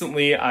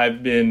 Recently,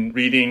 I've been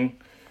reading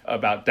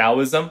about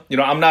Taoism. You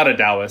know, I'm not a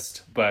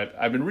Taoist, but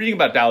I've been reading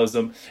about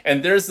Taoism.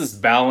 And there's this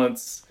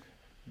balance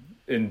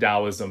in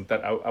Taoism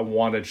that I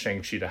wanted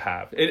Shang-Chi to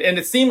have. And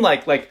it seemed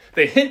like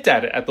they hint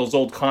at it at those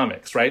old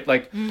comics, right?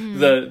 Like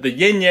the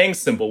yin yang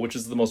symbol, which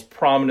is the most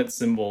prominent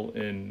symbol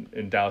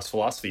in Taoist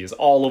philosophy, is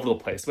all over the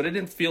place. But it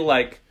didn't feel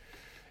like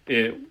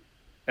it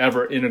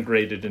ever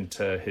integrated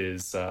into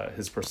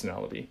his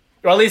personality.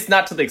 Or at least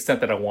not to the extent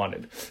that I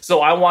wanted.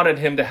 So I wanted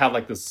him to have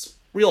like this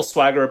real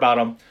swagger about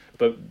him,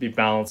 but be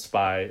balanced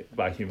by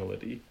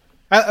humility.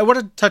 I want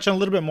to touch on a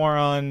little bit more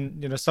on,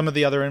 you know, some of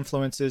the other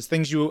influences,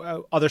 things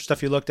other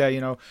stuff you looked at, you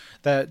know,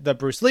 the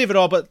Bruce Lee of it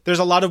all, but there's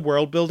a lot of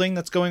world building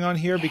that's going on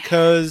here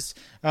because,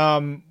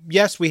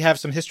 yes, we have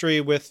some history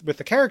with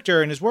the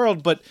character and his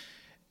world, but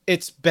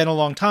it's been a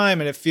long time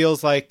and it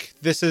feels like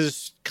this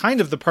is kind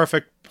of the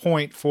perfect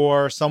point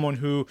for someone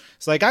who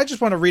is like, I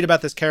just want to read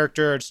about this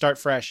character and start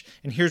fresh,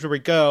 and here's where we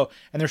go.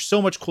 And there's so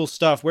much cool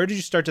stuff. Where did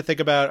you start to think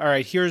about, all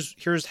right,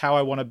 here's how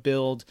I want to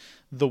build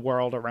the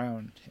world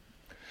around him?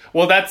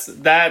 Well,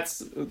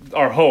 that's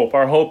our hope.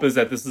 Our hope is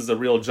that this is a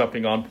real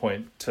jumping on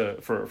point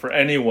for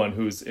anyone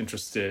who's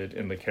interested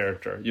in the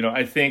character. You know,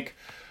 I think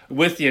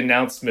with the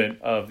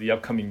announcement of the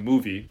upcoming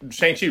movie,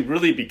 Shang-Chi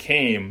really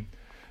became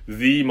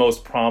the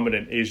most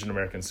prominent Asian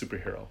American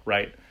superhero,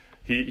 right?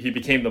 He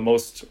became the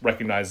most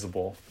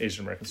recognizable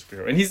Asian American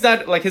superhero. And he's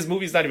not, like, his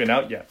movie's not even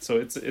out yet. So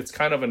it's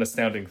kind of an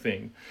astounding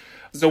thing.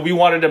 So we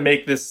wanted to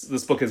make this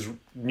book as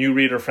new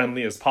reader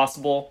friendly as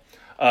possible.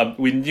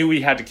 We knew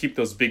we had to keep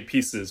those big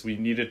pieces. We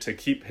needed to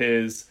keep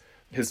his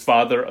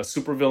father a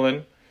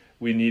supervillain.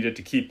 We needed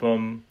to keep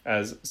him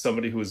as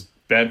somebody who was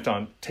bent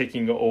on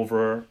taking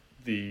over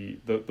the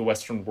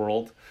Western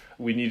world.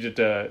 We needed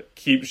to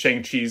keep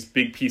Shang-Chi's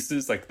big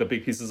pieces, like the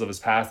big pieces of his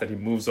past, that he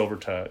moves over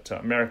to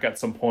America at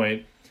some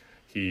point.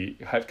 He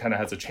kind of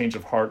has a change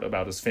of heart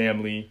about his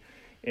family,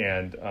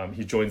 and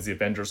he joins the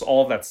Avengers.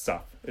 All of that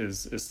stuff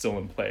is still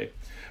in play.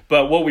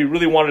 But what we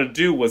really wanted to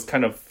do was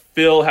kind of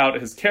fill out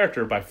his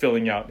character by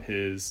filling out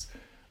his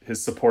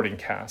supporting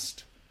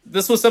cast.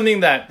 This was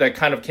something that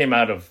kind of came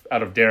out of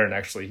Darren,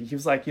 actually. He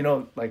was like, you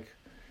know, like,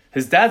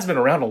 his dad's been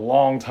around a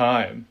long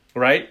time,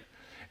 right?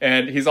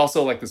 And he's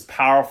also like this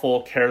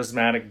powerful,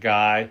 charismatic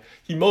guy.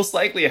 He most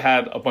likely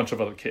had a bunch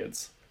of other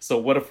kids. So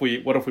what if we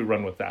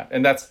run with that?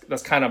 And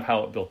that's kind of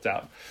how it built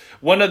out.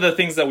 One of the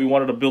things that we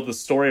wanted to build the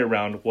story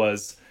around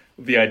was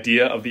the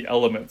idea of the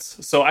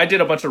elements. So I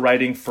did a bunch of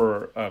writing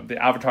for the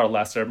Avatar: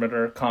 Last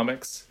Airbender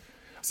comics.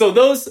 So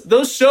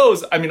those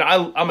shows, I mean,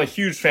 I'm a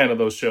huge fan of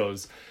those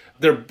shows.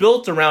 They're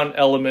built around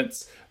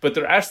elements, but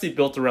they're actually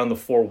built around the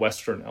 4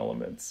 Western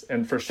elements.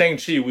 And for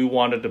Shang-Chi, we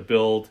wanted to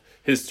build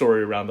his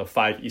story around the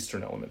 5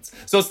 Eastern elements.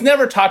 So it's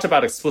never talked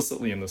about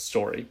explicitly in the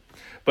story.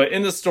 But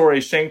in the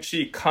story,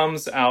 Shang-Chi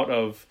comes out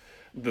of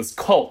this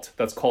cult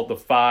that's called the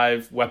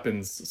 5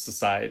 Weapons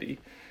Society.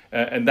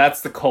 And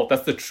that's the cult.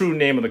 That's the true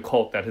name of the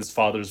cult that his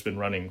father's been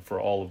running for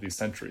all of these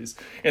centuries.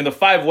 And the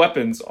 5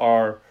 weapons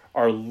are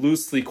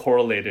loosely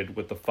correlated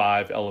with the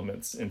 5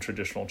 elements in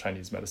traditional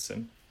Chinese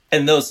medicine.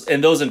 And those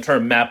in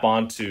turn map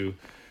onto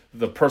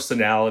the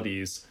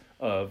personalities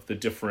of the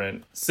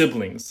different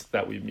siblings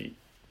that we meet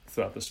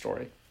throughout the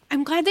story.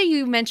 I'm glad that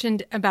you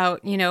mentioned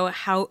about, you know,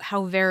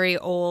 how very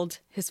old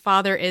his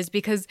father is,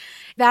 because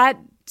that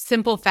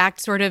simple fact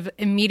sort of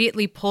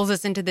immediately pulls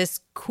us into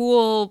this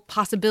cool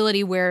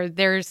possibility where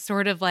there's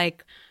sort of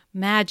like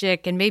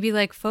magic and maybe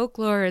like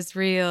folklore is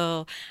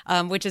real,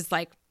 which is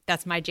like,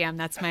 that's my jam.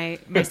 That's my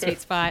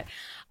sweet spot.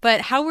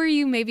 But how were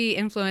you maybe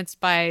influenced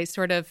by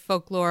sort of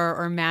folklore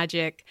or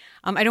magic?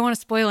 I don't want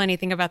to spoil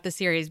anything about the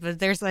series, but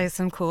there's like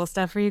some cool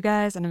stuff for you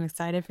guys, and I'm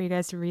excited for you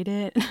guys to read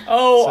it.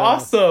 Oh,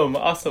 awesome.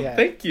 Yeah.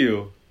 Thank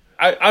you.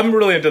 I'm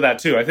really into that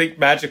too. I think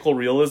magical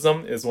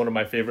realism is one of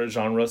my favorite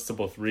genres to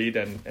both read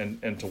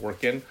and to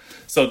work in.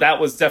 So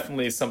that was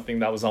definitely something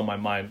that was on my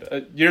mind.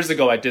 Years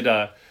ago, I did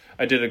a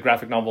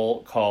graphic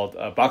novel called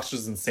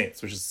Boxers and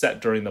Saints, which is set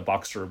during the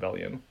Boxer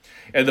Rebellion.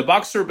 And the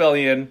Boxer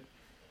Rebellion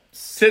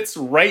sits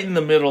right in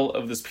the middle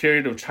of this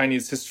period of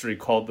Chinese history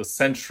called the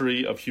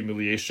Century of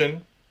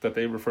Humiliation, that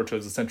they refer to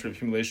as the Century of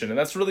Humiliation. And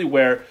that's really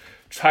where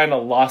China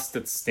lost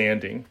its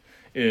standing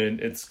in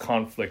its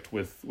conflict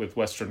with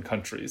Western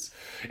countries.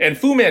 And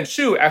Fu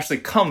Manchu actually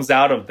comes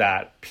out of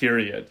that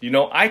period. You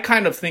know, I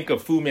kind of think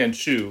of Fu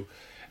Manchu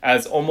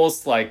as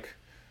almost like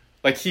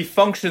he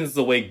functions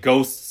the way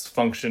ghosts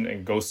function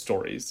in ghost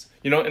stories.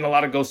 You know, in a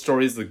lot of ghost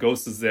stories, the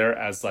ghost is there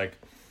as like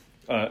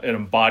an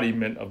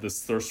embodiment of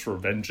this thirst for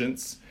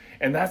vengeance.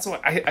 And that's why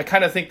I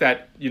kind of think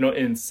that, you know,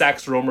 in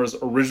Sax Rohmer's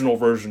original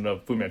version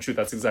of Fu Manchu,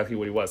 that's exactly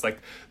what he was. Like,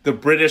 the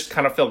British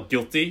kind of felt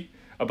guilty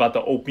about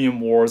the Opium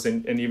Wars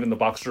and even the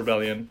Boxer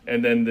Rebellion.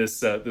 And then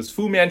this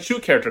Fu Manchu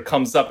character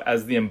comes up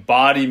as the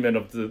embodiment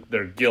of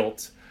their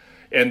guilt.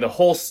 And the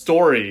whole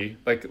story,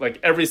 like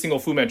every single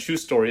Fu Manchu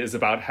story, is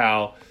about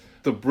how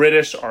the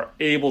British are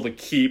able to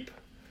keep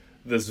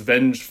this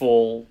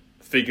vengeful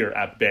figure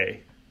at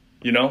bay.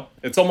 You know?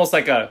 It's almost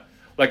like a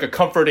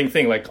comforting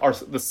thing. Like,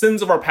 the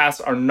sins of our past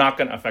are not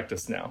going to affect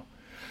us now.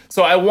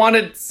 So I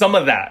wanted some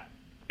of that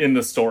in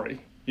the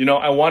story. You know,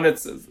 I wanted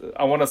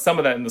some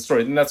of that in the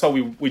story. And that's why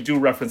we do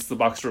reference the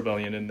Boxer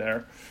Rebellion in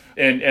there.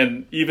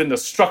 And even the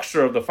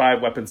structure of the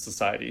Five Weapons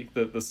Society,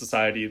 the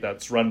society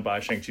that's run by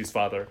Shang-Chi's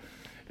father,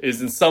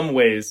 is in some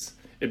ways,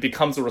 it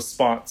becomes a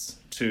response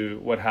to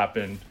what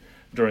happened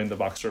during the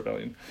Boxer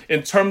Rebellion.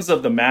 In terms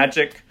of the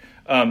magic,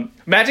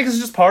 magic is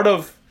just part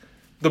of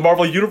the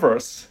Marvel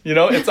Universe. You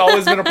know, it's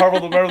always been a part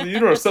of the Marvel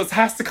Universe. So it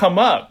has to come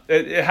up.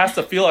 It has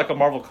to feel like a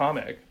Marvel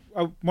comic.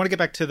 I want to get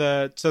back to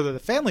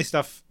the family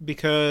stuff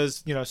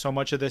because, you know, so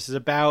much of this is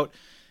about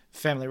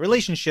family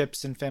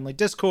relationships and family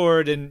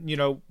discord. And, you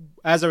know,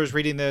 as I was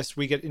reading this,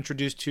 we get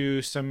introduced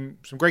to some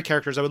great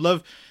characters. I would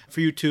love for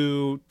you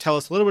to tell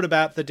us a little bit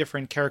about the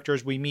different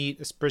characters we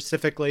meet,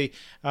 specifically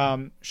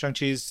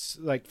Shang-Chi's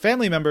like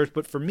family members.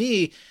 But for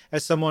me,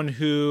 as someone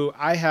who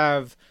I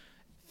have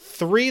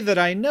 3 that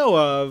I know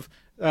of,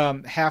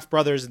 half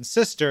brothers and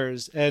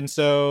sisters. And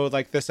so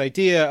like this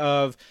idea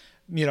of,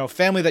 you know,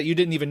 family that you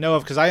didn't even know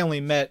of, because I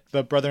only met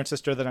the brother and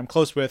sister that I'm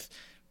close with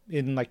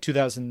in like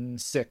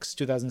 2006,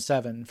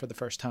 2007 for the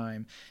first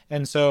time.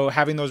 And so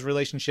having those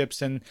relationships,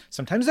 and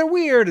sometimes they're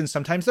weird and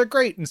sometimes they're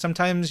great and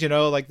sometimes, you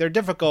know, like they're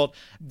difficult.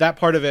 That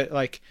part of it,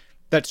 like,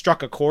 that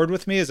struck a chord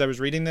with me as I was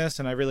reading this,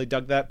 and I really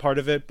dug that part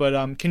of it.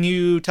 But can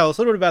you tell us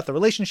a little bit about the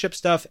relationship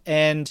stuff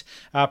and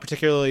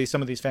particularly some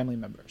of these family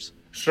members?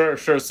 Sure.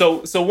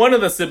 So one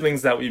of the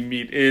siblings that we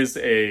meet is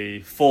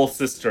a full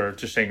sister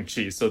to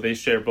Shang-Chi. So they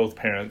share both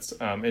parents,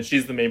 and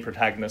she's the main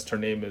protagonist. Her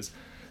name is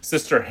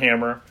Sister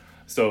Hammer.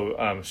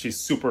 So she's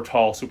super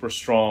tall, super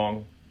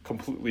strong,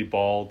 completely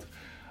bald.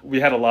 We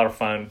had a lot of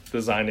fun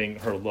designing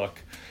her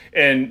look.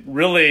 And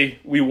really,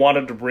 we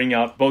wanted to bring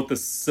out both the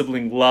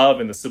sibling love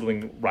and the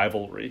sibling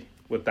rivalry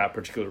with that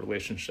particular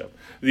relationship.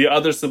 The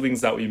other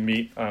siblings that we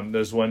meet,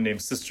 there's one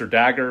named Sister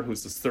Dagger,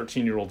 who's this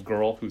 13-year-old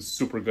girl who's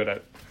super good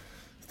at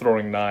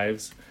throwing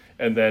knives.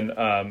 And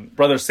then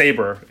Brother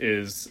Saber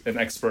is an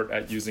expert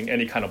at using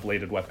any kind of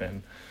bladed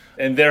weapon.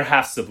 And they're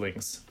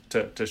half-siblings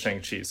to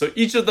Shang-Chi. So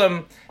each of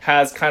them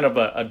has kind of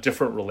a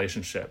different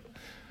relationship.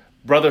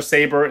 Brother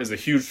Saber is a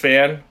huge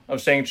fan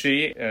of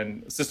Shang-Chi,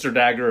 and Sister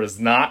Dagger is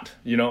not,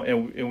 you know,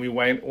 and we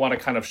want to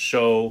kind of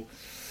show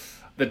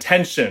the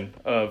tension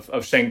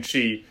of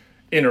Shang-Chi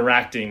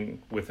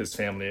interacting with his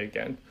family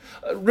again.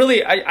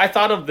 Really, I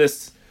thought of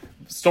this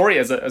story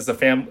as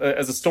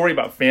a story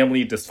about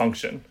family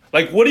dysfunction.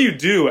 Like, what do you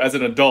do as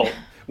an adult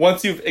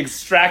once you've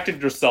extracted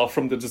yourself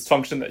from the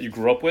dysfunction that you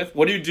grew up with?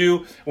 What do you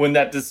do when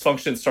that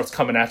dysfunction starts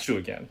coming at you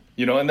again?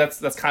 You know, and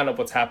that's kind of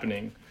what's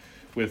happening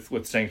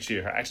with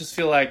Shang-Chi. I just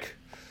feel like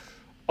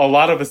a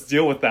lot of us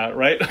deal with that,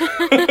 right?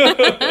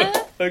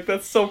 Like,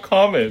 that's so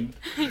common.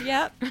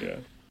 Yep. Yeah.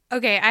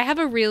 Okay, I have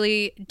a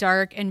really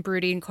dark and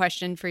brooding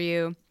question for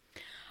you.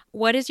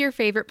 What is your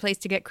favorite place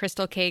to get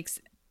crystal cakes,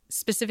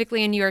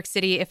 specifically in New York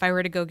City, if I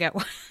were to go get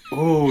one?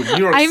 Oh, New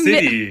York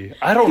City.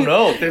 I don't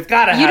know. They've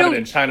got to have it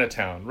in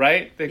Chinatown,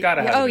 right? They've got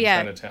to have it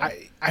in Chinatown.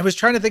 I was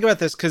trying to think about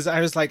this because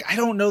I was like, I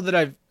don't know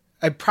that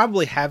I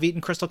probably have eaten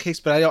crystal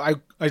cakes, but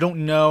I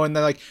don't know. And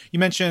then, like, you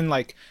mentioned,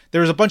 like, there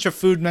was a bunch of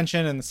food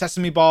mentioned, and the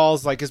sesame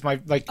balls, like, is my,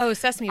 like, oh,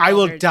 sesame balls. I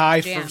will die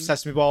for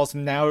sesame balls,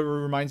 and now it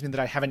reminds me that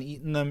I haven't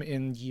eaten them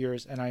in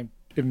years, and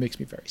it makes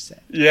me very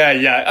sad.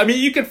 Yeah. I mean,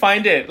 you can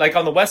find it, like,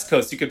 on the West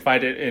Coast, you could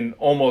find it in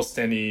almost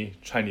any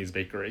Chinese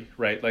bakery,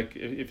 right? Like,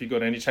 if you go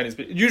to any Chinese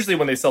bakery, usually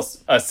when they sell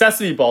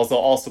sesame balls, they'll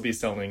also be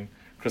selling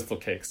crystal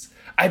cakes.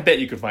 I bet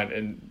you could find it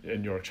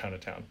in New York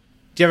Chinatown.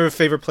 Do you have a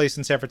favorite place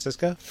in San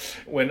Francisco?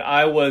 When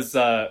I was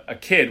a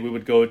kid, we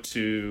would go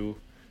to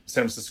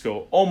San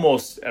Francisco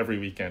almost every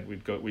weekend.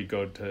 We'd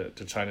go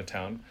to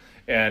Chinatown,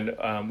 and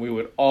we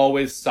would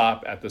always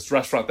stop at this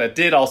restaurant that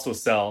did also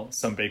sell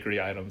some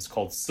bakery items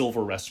called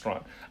Silver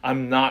Restaurant.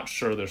 I'm not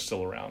sure they're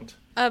still around.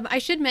 I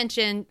should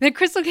mention that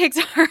crystal cakes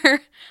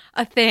are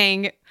a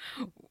thing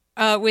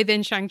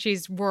within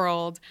Shang-Chi's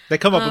world. They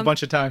come up a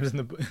bunch of times in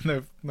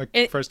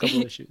the first couple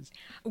of issues.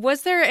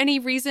 Was there any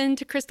reason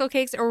to crystal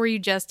cakes, or were you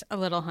just a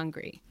little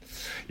hungry?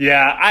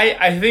 Yeah,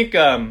 I think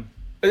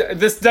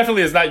this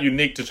definitely is not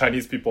unique to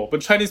Chinese people,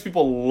 but Chinese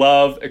people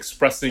love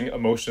expressing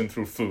emotion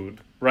through food,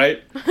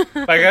 right?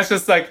 Like that's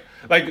just like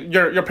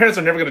your parents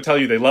are never going to tell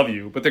you they love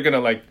you, but they're going to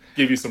like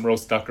give you some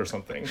roast duck or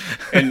something.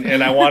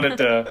 And I wanted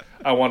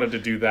to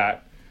do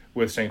that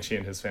with Shang-Chi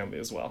and his family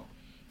as well.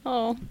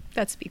 Oh,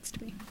 that speaks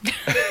to me.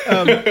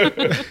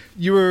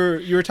 You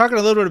were talking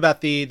a little bit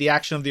about the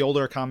action of the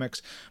older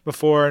comics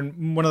before,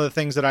 and one of the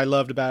things that I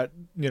loved about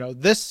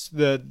this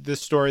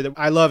story that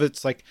I love,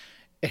 it's like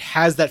it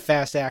has that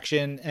fast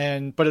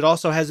action, but it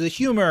also has the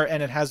humor,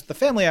 and it has the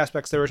family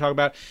aspects that we're talking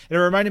about. And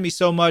it reminded me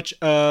so much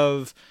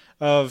of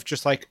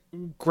just like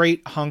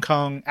great Hong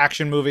Kong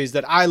action movies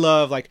that I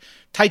love, like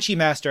Tai Chi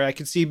Master. I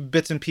could see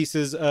bits and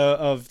pieces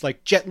of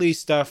like Jet Li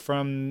stuff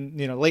from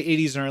late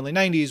 80s and early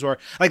 90s, or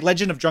like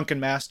Legend of Drunken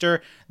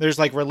Master. There's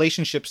like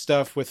relationship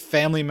stuff with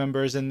family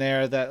members in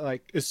there that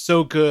like is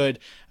so good.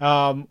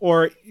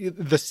 Or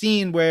the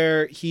scene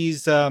where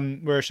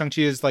where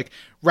Shang-Chi is like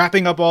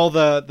wrapping up all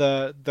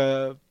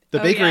the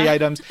bakery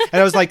items,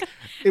 and I was like,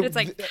 it's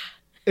like.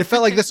 It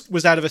felt like this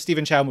was out of a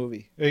Stephen Chow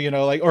movie,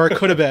 or it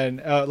could have been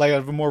like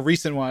a more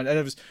recent one. And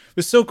it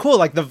was so cool.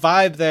 Like the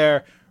vibe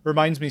there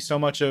reminds me so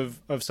much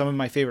of some of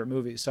my favorite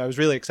movies. So I was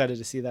really excited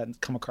to see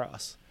that come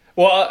across.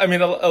 Well, I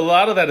mean, a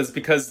lot of that is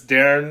because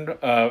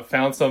Darren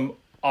found some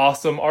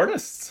awesome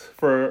artists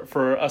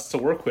for us to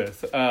work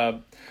with.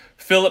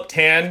 Philip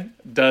Tan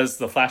does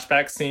the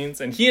flashback scenes,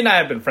 and he and I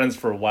have been friends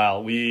for a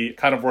while. We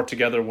kind of worked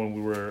together when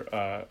we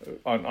were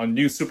on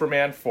New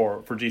Superman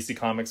for DC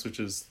Comics,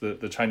 which is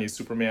the Chinese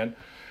Superman.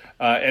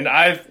 And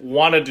I've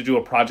wanted to do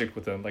a project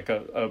with him, like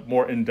a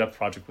more in-depth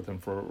project with him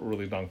for a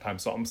really long time.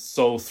 So I'm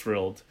so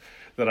thrilled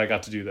that I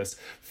got to do this.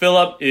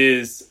 Philip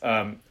is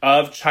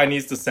of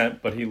Chinese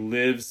descent, but he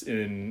lives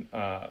in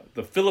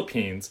the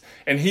Philippines,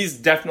 and he's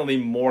definitely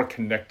more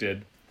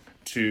connected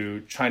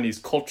to Chinese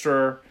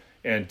culture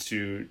and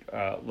to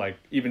like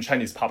even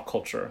Chinese pop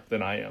culture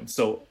than I am.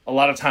 So a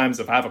lot of times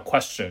if I have a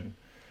question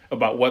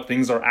about what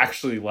things are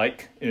actually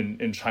like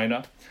in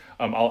China,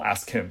 I'll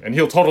ask him and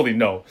he'll totally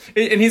know.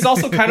 And he's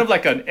also kind of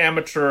like an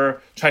amateur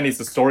Chinese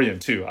historian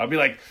too. I'll be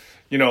like,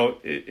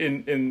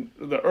 in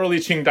the early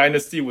Qing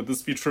dynasty, would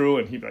this be true?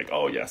 And he'd be like,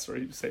 oh yes, or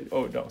he'd say,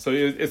 oh no. So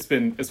it's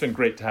been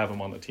great to have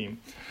him on the team.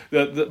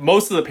 The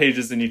most of the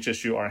pages in each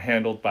issue are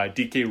handled by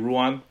DK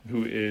Ruan,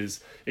 who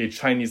is a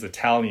Chinese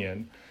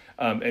Italian.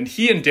 And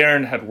he and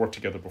Darren had worked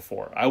together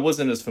before. I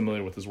wasn't as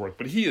familiar with his work,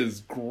 but he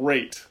is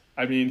great.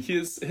 I mean,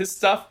 his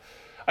stuff,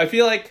 I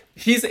feel like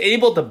he's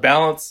able to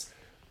balance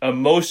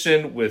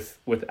emotion with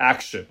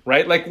action,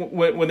 right? Like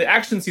when the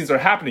action scenes are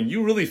happening,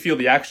 you really feel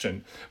the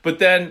action. But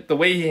then the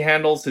way he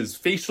handles his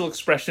facial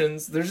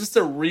expressions, there's just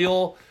a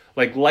real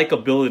like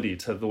likability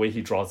to the way he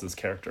draws his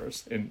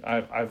characters. And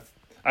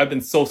I've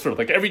been so thrilled.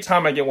 Like every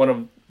time I get one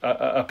of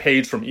a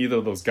page from either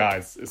of those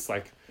guys, it's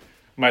like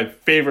my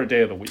favorite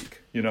day of the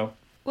week,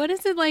 What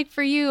is it like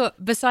for you,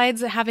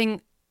 besides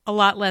having a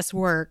lot less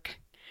work,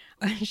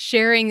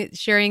 sharing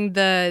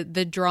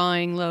the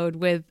drawing load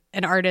with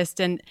an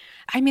artist? And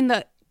I mean,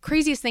 the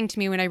craziest thing to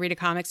me when I read a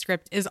comic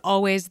script is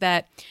always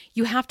that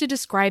you have to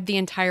describe the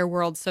entire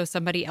world so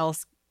somebody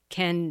else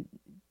can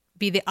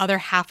be the other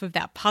half of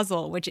that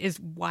puzzle, which is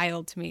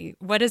wild to me.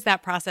 What is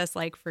that process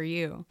like for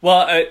you?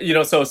 Well,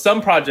 so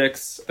some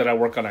projects that I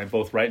work on, I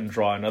both write and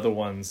draw, and other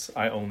ones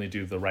I only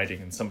do the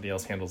writing and somebody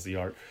else handles the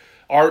art.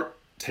 Art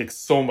takes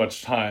so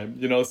much time,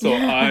 so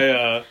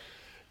I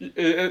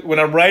when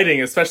I'm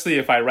writing, especially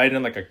if I write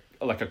in like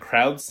a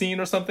crowd scene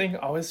or something, I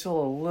always feel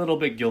a little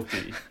bit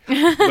guilty,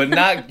 but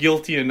not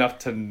guilty enough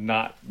to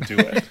not do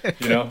it,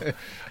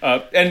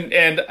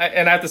 and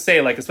I have to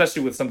say, like,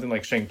 especially with something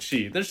like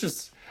Shang-Chi,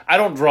 I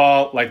don't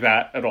draw like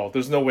that at all.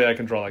 There's no way I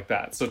can draw like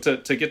that. So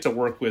to get to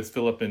work with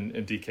Philip and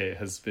DK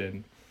has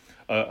been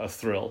a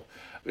thrill.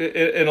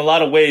 In a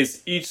lot of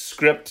ways, each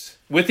script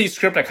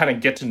I kind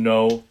of get to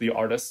know the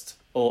artist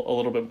a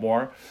little bit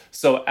more.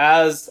 So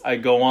as I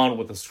go on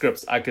with the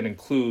scripts, I can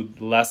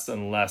include less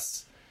and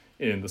less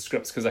in the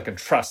scripts because I can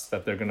trust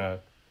that they're going to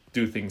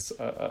do things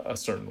a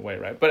certain way,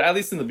 right? But at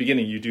least in the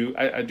beginning,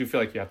 I do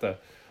feel like you have to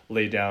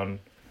lay down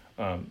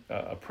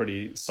a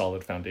pretty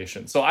solid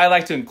foundation. So I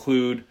like to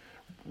include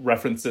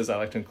references. I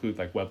like to include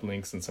like web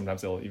links, and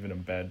sometimes I'll even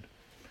embed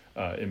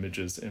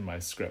images in my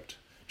script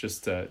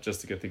just to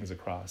get things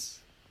across.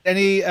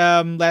 Any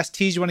last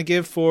tease you want to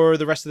give for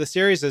the rest of the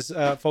series as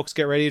folks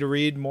get ready to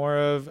read more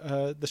of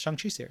the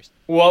Shang-Chi series?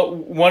 Well,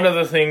 one of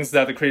the things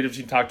that the creative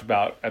team talked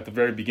about at the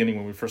very beginning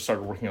when we first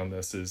started working on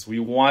this is we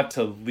want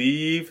to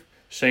leave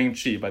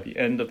Shang-Chi by the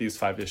end of these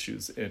 5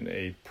 issues in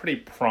a pretty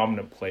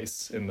prominent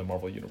place in the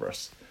Marvel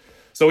Universe.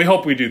 So we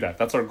hope we do that.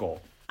 That's our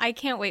goal. I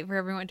can't wait for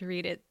everyone to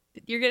read it.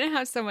 You're going to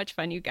have so much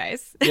fun, you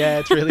guys. Yeah,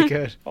 it's really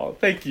good. Oh,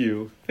 thank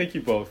you. Thank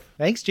you both.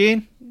 Thanks,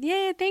 Gene.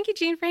 Yeah, thank you,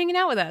 Gene, for hanging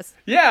out with us.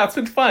 Yeah, it's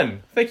been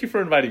fun. Thank you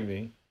for inviting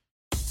me.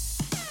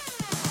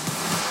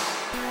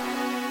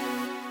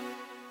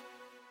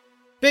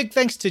 Big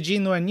thanks to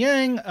Luen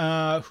Yang,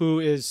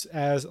 who is,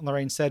 as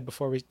Lorraine said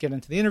before we get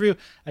into the interview,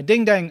 a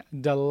ding-dang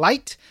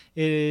delight.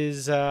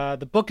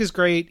 The book is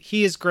great.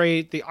 He is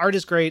great. The art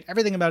is great.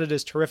 Everything about it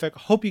is terrific.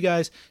 Hope you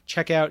guys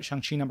check out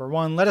Shang-Chi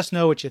 #1. Let us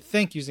know what you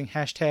think using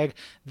hashtag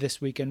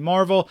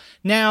 #ThisWeekInMarvel.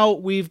 Now,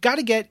 we've got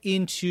to get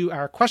into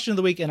our question of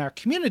the week in our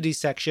community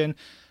section.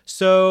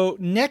 So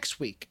next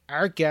week,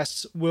 our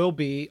guests will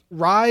be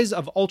Rise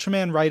of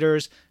Ultraman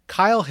writers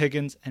Kyle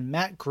Higgins and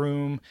Matt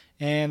Groom,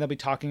 and they'll be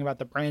talking about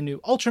the brand new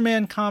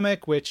Ultraman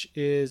comic, which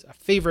is a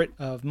favorite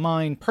of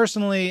mine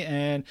personally,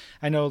 and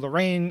I know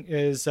Lorraine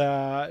is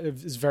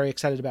very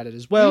excited about it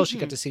as well.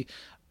 Mm-hmm.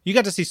 You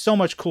got to see so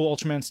much cool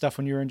Ultraman stuff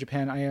when you were in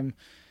Japan. I am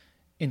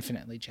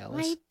infinitely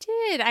jealous. I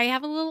did. I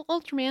have a little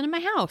Ultraman in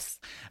my house.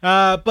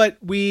 But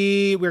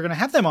we're going to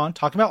have them on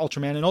talking about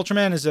Ultraman. And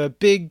Ultraman is a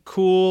big,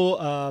 cool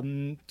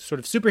sort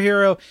of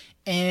superhero,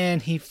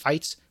 and he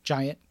fights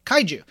giant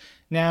kaiju.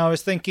 Now, I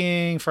was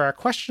thinking for our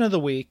question of the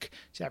week,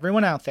 to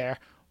everyone out there,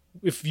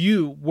 if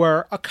you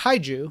were a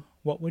kaiju,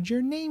 what would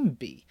your name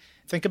be?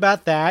 Think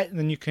about that, and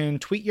then you can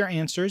tweet your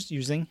answers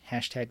using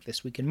hashtag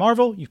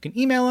 #ThisWeekInMarvel. You can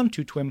email them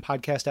to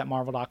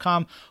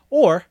twimpodcast@marvel.com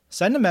or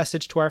send a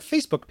message to our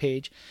Facebook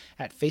page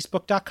at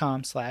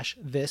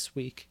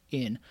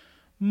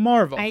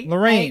facebook.com/thisweekinmarvel.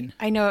 Lorraine.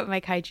 I know what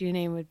my kaiju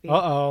name would be.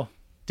 Uh-oh.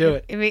 Do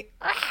it. It'd be...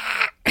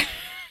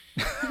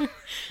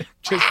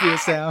 Just be a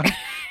sound.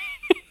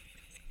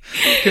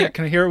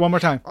 Can I hear it one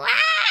more time?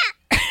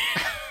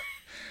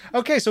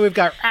 Okay, so we've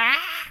got...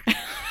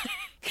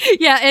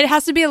 Yeah, it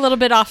has to be a little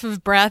bit off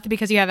of breath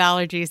because you have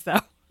allergies,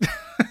 though.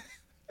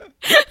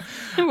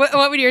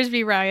 What would yours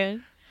be,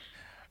 Ryan?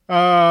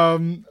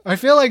 I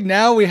feel like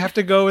now we have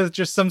to go with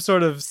just some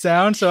sort of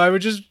sound, so I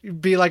would just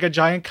be like a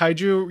giant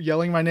kaiju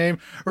yelling my name,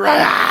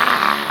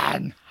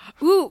 Ryan!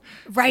 Ooh,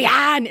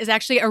 Ryan is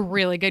actually a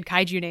really good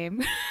kaiju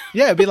name.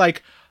 Yeah, it'd be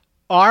like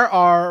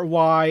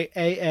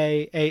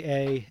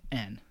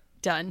RRYAAAAN.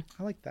 Done.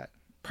 I like that.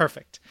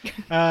 Perfect.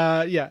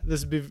 Yeah,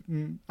 this would be.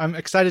 I'm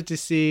excited to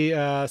see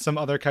some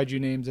other kaiju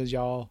names as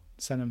y'all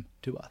send them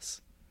to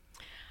us.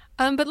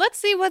 But let's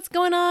see what's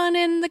going on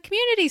in the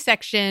community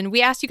section.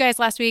 We asked you guys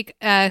last week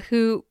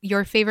who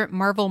your favorite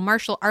Marvel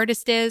martial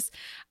artist is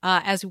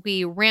as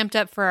we ramped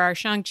up for our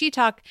Shang-Chi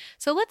talk.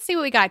 So let's see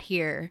what we got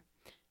here.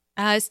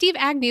 Steve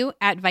Agnew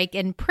at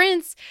Viking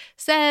Prince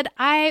said,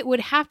 I would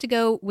have to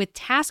go with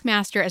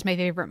Taskmaster as my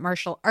favorite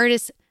martial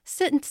artist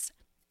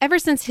ever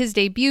since his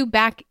debut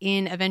back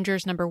in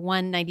Avengers number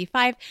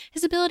 195,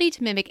 his ability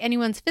to mimic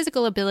anyone's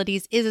physical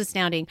abilities is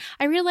astounding.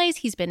 I realize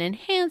he's been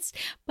enhanced,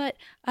 but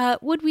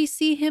would we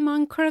see him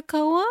on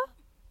Krakoa?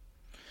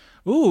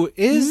 Ooh,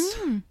 is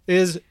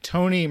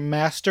Tony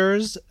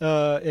Masters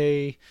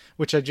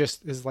which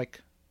is like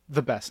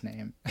the best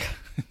name.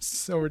 It's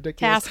so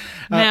ridiculous.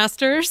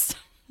 Taskmasters.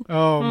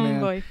 Oh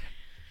man. Boy.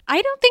 I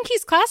don't think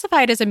he's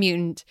classified as a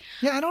mutant.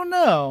 Yeah, I don't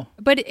know.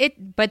 But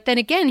then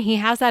again, he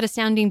has that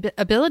astounding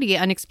ability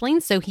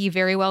unexplained, so he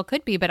very well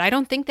could be. But I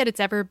don't think that it's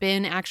ever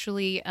been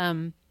actually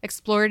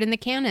explored in the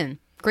canon.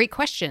 Great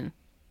question.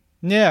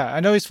 Yeah, I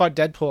know he's fought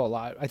Deadpool a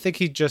lot. I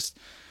think it's just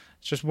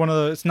one of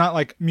the, it's not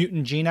like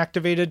mutant gene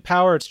activated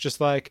power. It's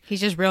just like,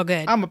 he's just real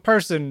good. I'm a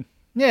person.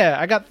 Yeah,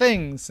 I got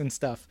things and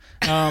stuff.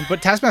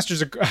 But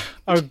Taskmaster's a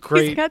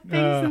great... He's got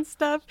things and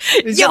stuff.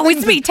 Yo,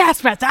 it's me,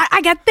 Taskmaster.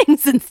 I got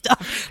things and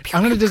stuff.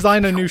 I'm going to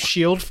design a new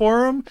shield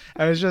for him.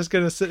 I was just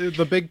going to say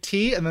the big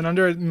T, and then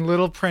under it in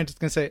little print, it's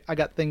going to say, I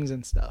got things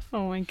and stuff.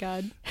 Oh, my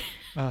God.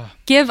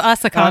 Give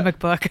us a comic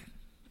book.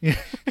 Yeah.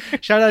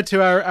 Shout out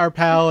to our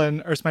pal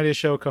and Earth's Mightiest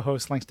Show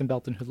co-host Langston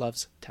Belton, who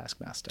loves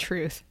Taskmaster.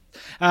 Truth.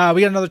 We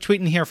got another tweet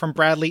in here from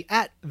Bradley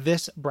at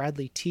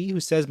 @thisBradleyT, who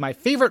says, my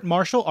favorite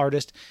martial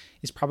artist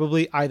is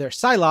probably either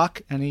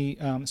Psylocke, and he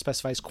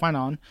specifies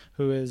Qui-Gon,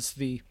 who is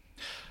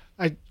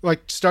I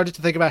started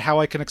to think about how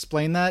I can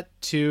explain that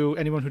to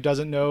anyone who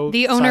doesn't know.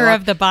 The owner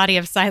of the body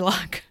of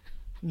Psylocke.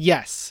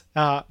 Yes.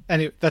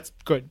 And that's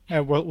good.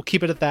 We'll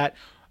keep it at that.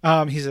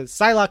 He says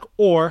Psylocke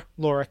or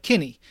Laura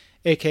Kinney,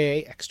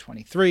 a.k.a.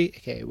 X-23,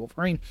 a.k.a.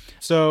 Wolverine.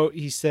 So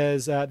he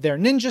says their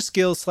ninja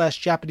skills /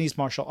 Japanese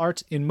martial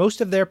arts in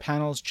most of their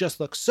panels just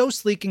look so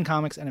sleek in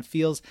comics, and it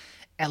feels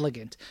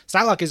elegant.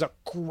 Psylocke is a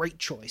great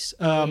choice.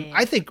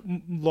 I think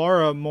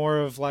Laura more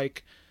of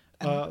like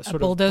sort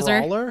of bulldozer.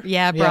 Brawler.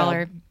 Yeah,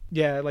 brawler.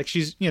 Yeah, like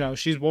she's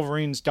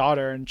Wolverine's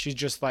daughter, and she's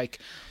just like,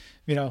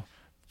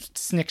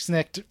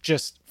 snicked,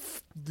 just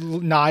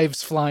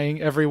knives flying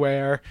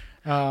everywhere.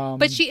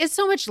 But she is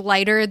so much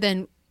lighter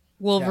than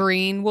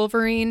Wolverine.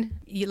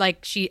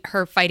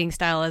 Her fighting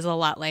style is a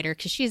lot lighter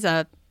because she's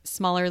a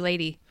smaller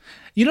lady.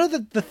 You know,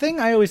 the thing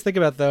I always think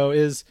about, though,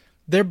 is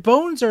their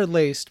bones are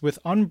laced with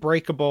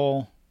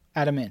unbreakable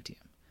adamantium.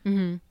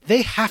 Mm-hmm.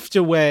 They have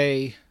to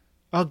weigh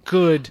a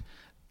good,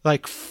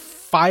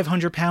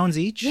 500 pounds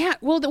each. Yeah.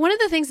 Well, one of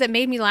the things that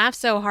made me laugh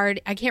so hard,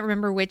 I can't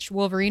remember which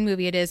Wolverine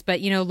movie it is,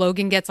 but,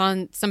 Logan gets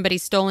on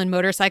somebody's stolen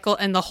motorcycle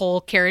and the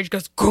whole carriage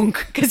goes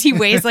gunk because he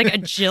weighs like a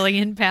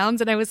jillion pounds.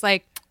 And I was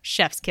like,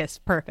 chef's kiss.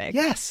 Perfect.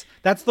 Yes.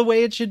 That's the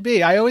way it should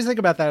be. I always think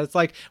about that. It's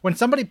like when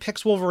somebody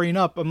picks Wolverine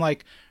up, I'm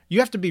like, you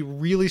have to be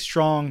really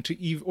strong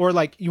or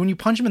when you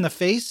punch him in the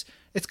face,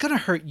 it's going to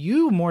hurt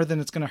you more than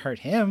it's going to hurt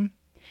him.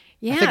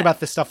 Yeah. I think about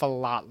this stuff a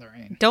lot,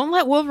 Lorraine. Don't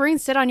let Wolverine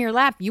sit on your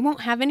lap. You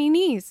won't have any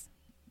knees.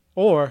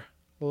 Or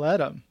let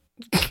him.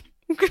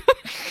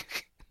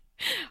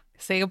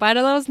 Say goodbye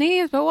to those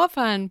knees, but what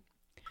fun.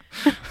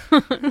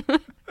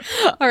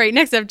 All right,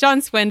 next up,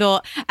 John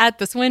Swindle at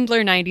the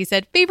Swindler90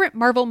 said, favorite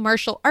Marvel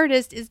martial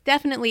artist is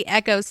definitely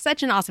Echo.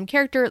 Such an awesome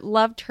character.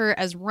 Loved her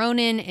as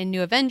Ronin in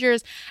New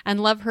Avengers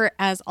and love her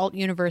as alt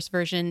universe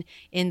version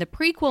in the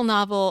prequel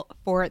novel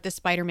for the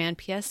Spider-Man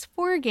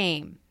PS4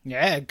 game.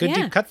 Yeah, good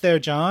deep cut there,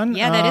 John.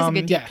 Yeah, that is a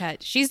good deep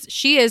cut.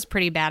 She is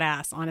pretty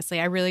badass, honestly.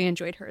 I really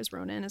enjoyed her as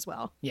Ronin as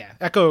well. Yeah,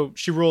 Echo,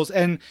 she rules.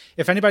 And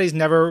if anybody's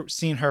never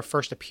seen her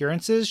first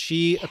appearances,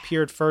 she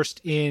appeared first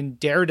in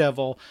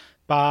Daredevil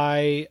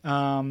by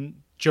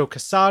Joe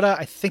Quesada.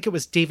 I think it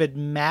was David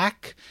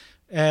Mack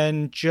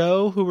and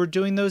Joe who were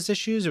doing those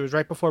issues. It was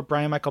right before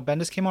Brian Michael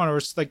Bendis came on. It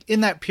was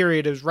in that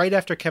period. It was right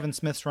after Kevin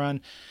Smith's run.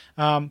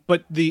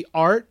 But the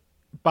art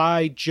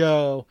by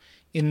Joe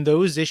in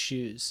those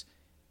issues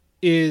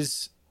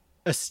is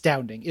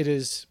astounding. It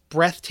is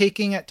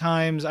breathtaking at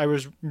times. I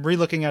was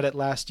re-looking at it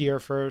last year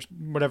for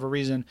whatever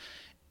reason.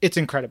 It's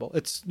incredible.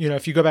 It's,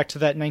 if you go back to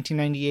that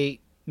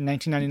 1998,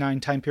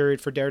 1999 time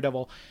period for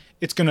Daredevil,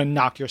 it's going to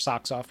knock your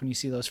socks off when you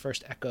see those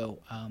first Echo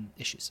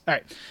issues. All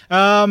right.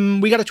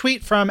 We got a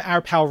tweet from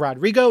our pal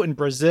Rodrigo in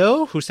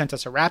Brazil who sent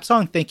us a rap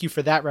song. Thank you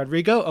for that,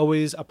 Rodrigo.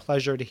 Always a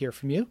pleasure to hear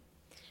from you.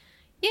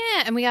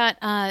 Yeah. And we got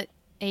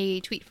a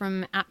tweet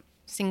from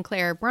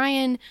Sinclair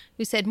Bryan,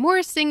 who said,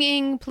 more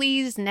singing,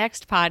 please,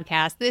 next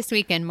podcast this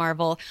week in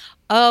Marvel.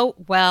 Oh,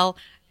 well,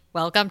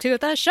 welcome to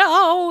the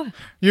show.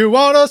 You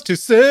want us to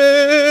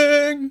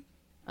sing?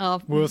 Oh,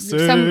 we'll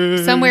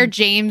sing. Somewhere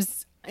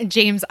James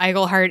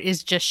Eigelhart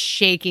is just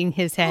shaking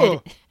his head.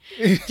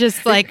 Oh.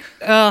 Just like,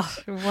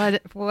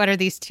 what are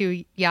these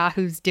two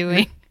yahoos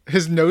doing?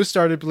 His nose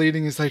started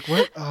bleeding. He's like,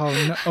 what?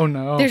 Oh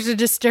no. There's a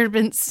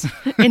disturbance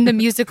in the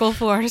musical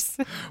force.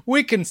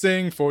 We can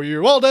sing for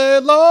you all day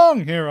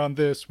long here on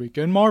This Week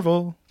in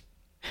Marvel.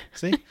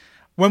 See?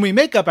 When we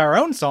make up our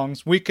own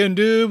songs, we can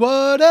do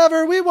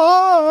whatever we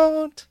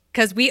want.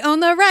 Because we own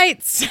the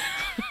rights.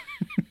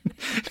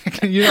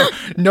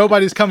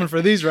 Nobody's coming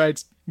for these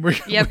rights. We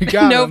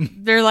got them.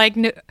 They're like,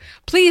 no,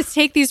 please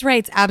take these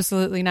rights.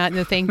 Absolutely not.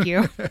 No, thank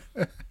you.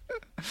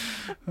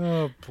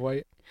 Oh,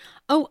 boy.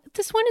 Oh,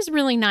 this one is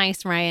really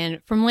nice,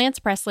 Ryan. From Lance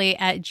Presley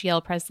at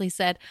GL Presley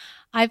said,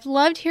 I've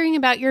loved hearing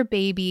about your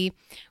baby.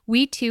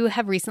 We too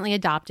have recently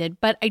adopted,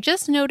 but I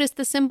just noticed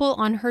the symbol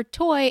on her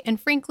toy, and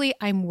frankly,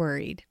 I'm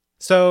worried.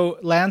 So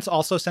Lance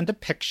also sent a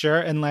picture,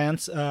 and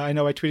Lance, I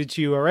know I tweeted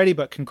to you already,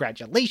 but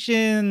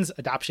congratulations.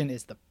 Adoption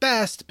is the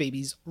best.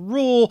 Babies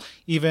rule,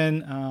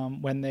 even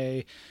when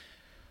they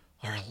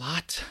are a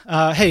lot.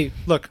 Hey,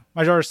 look,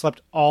 my daughter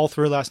slept all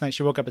through last night.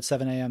 She woke up at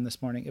 7 a.m. this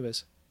morning. It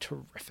was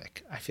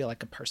terrific. I feel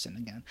like a person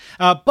again.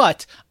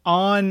 But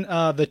on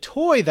the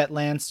toy that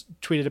Lance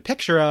tweeted a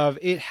picture of,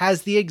 it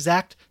has the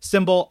exact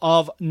symbol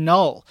of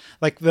Null,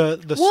 like the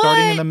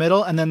starting in the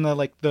middle, and then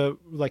the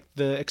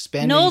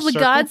expanding Null, the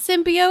circle. god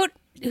symbiote,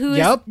 who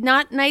is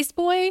not nice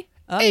boy,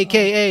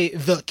 AKA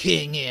the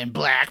King in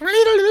Black.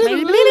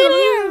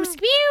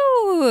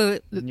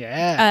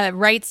 Yeah.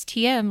 Writes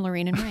TM,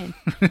 Lorraine and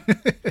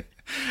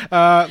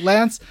Ryan.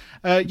 Lance,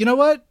 you know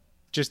what?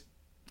 Just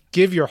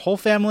give your whole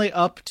family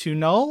up to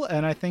Null,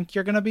 and I think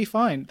you're going to be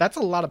fine. That's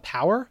a lot of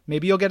power.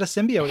 Maybe you'll get a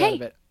symbiote out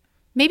of it.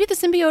 Maybe the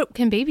symbiote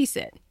can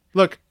babysit.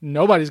 Look,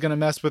 nobody's going to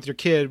mess with your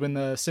kid when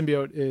the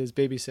symbiote is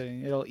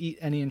babysitting. It'll eat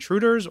any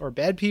intruders or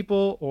bad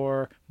people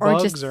or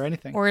bugs or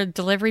anything. Or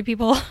delivery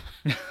people.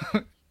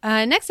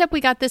 Next up, we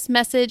got this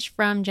message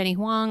from Jenny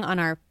Huang on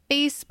our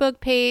Facebook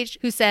page,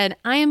 who said,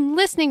 I am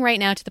listening right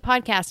now to the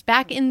podcast.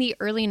 Back in the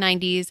early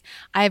 90s,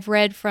 I've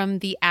read From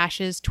the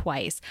Ashes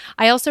twice.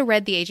 I also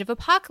read the Age of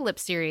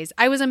Apocalypse series.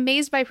 I was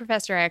amazed by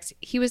Professor X.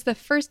 He was the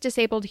first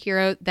disabled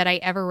hero that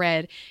I ever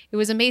read. It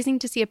was amazing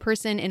to see a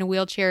person in a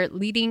wheelchair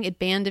leading a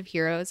band of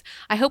heroes.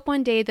 I hope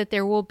one day that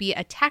there will be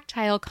a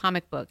tactile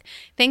comic book.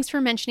 Thanks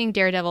for mentioning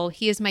Daredevil.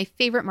 He is my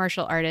favorite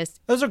martial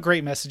artist. Those are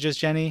great messages,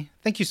 Jenny.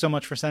 Thank you so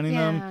much for sending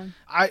them.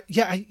 I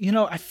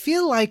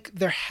feel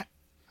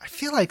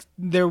like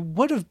there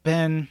would have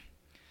been,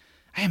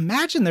 I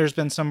imagine there's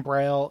been some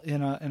Braille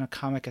in a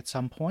comic at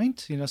some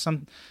point,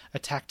 a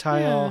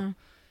tactile.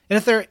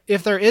 And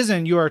if there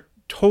isn't, you are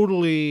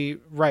totally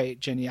right,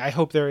 Jenny. I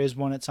hope there is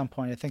one at some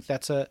point. I think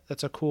that's a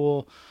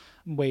cool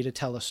way to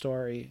tell a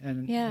story.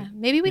 And yeah,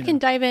 maybe we can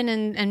dive in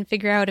and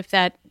figure out if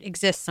that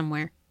exists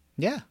somewhere.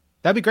 Yeah.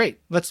 That'd be great.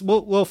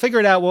 We'll figure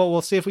it out.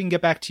 We'll see if we can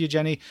get back to you,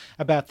 Jenny,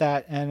 about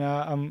that. And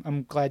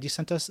I'm glad you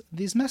sent us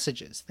these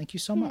messages. Thank you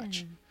so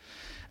much.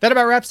 That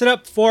about wraps it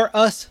up for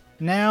us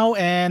now.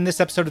 And this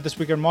episode of This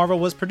Week in Marvel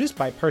was produced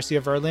by Percy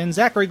Verlin,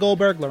 Zachary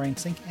Goldberg, Lorraine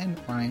Sink, and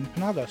Ryan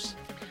Penagos.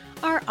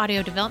 Our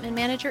audio development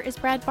manager is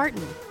Brad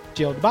Barton.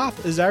 Jill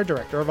DeBoff is our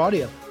director of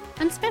audio.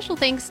 And special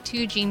thanks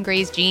to Jean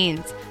Grey's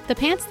Jeans, the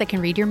pants that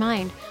can read your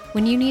mind.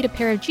 When you need a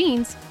pair of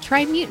jeans,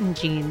 try Mutant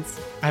Jeans.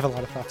 I have a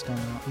lot of thoughts going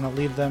on. I'm going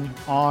to leave them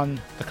on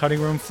the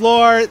cutting room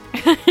floor.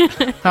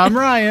 I'm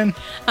Ryan.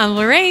 I'm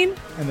Lorraine.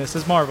 And this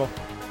is Marvel.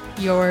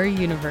 Your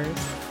universe.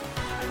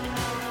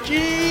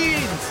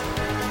 Jeans!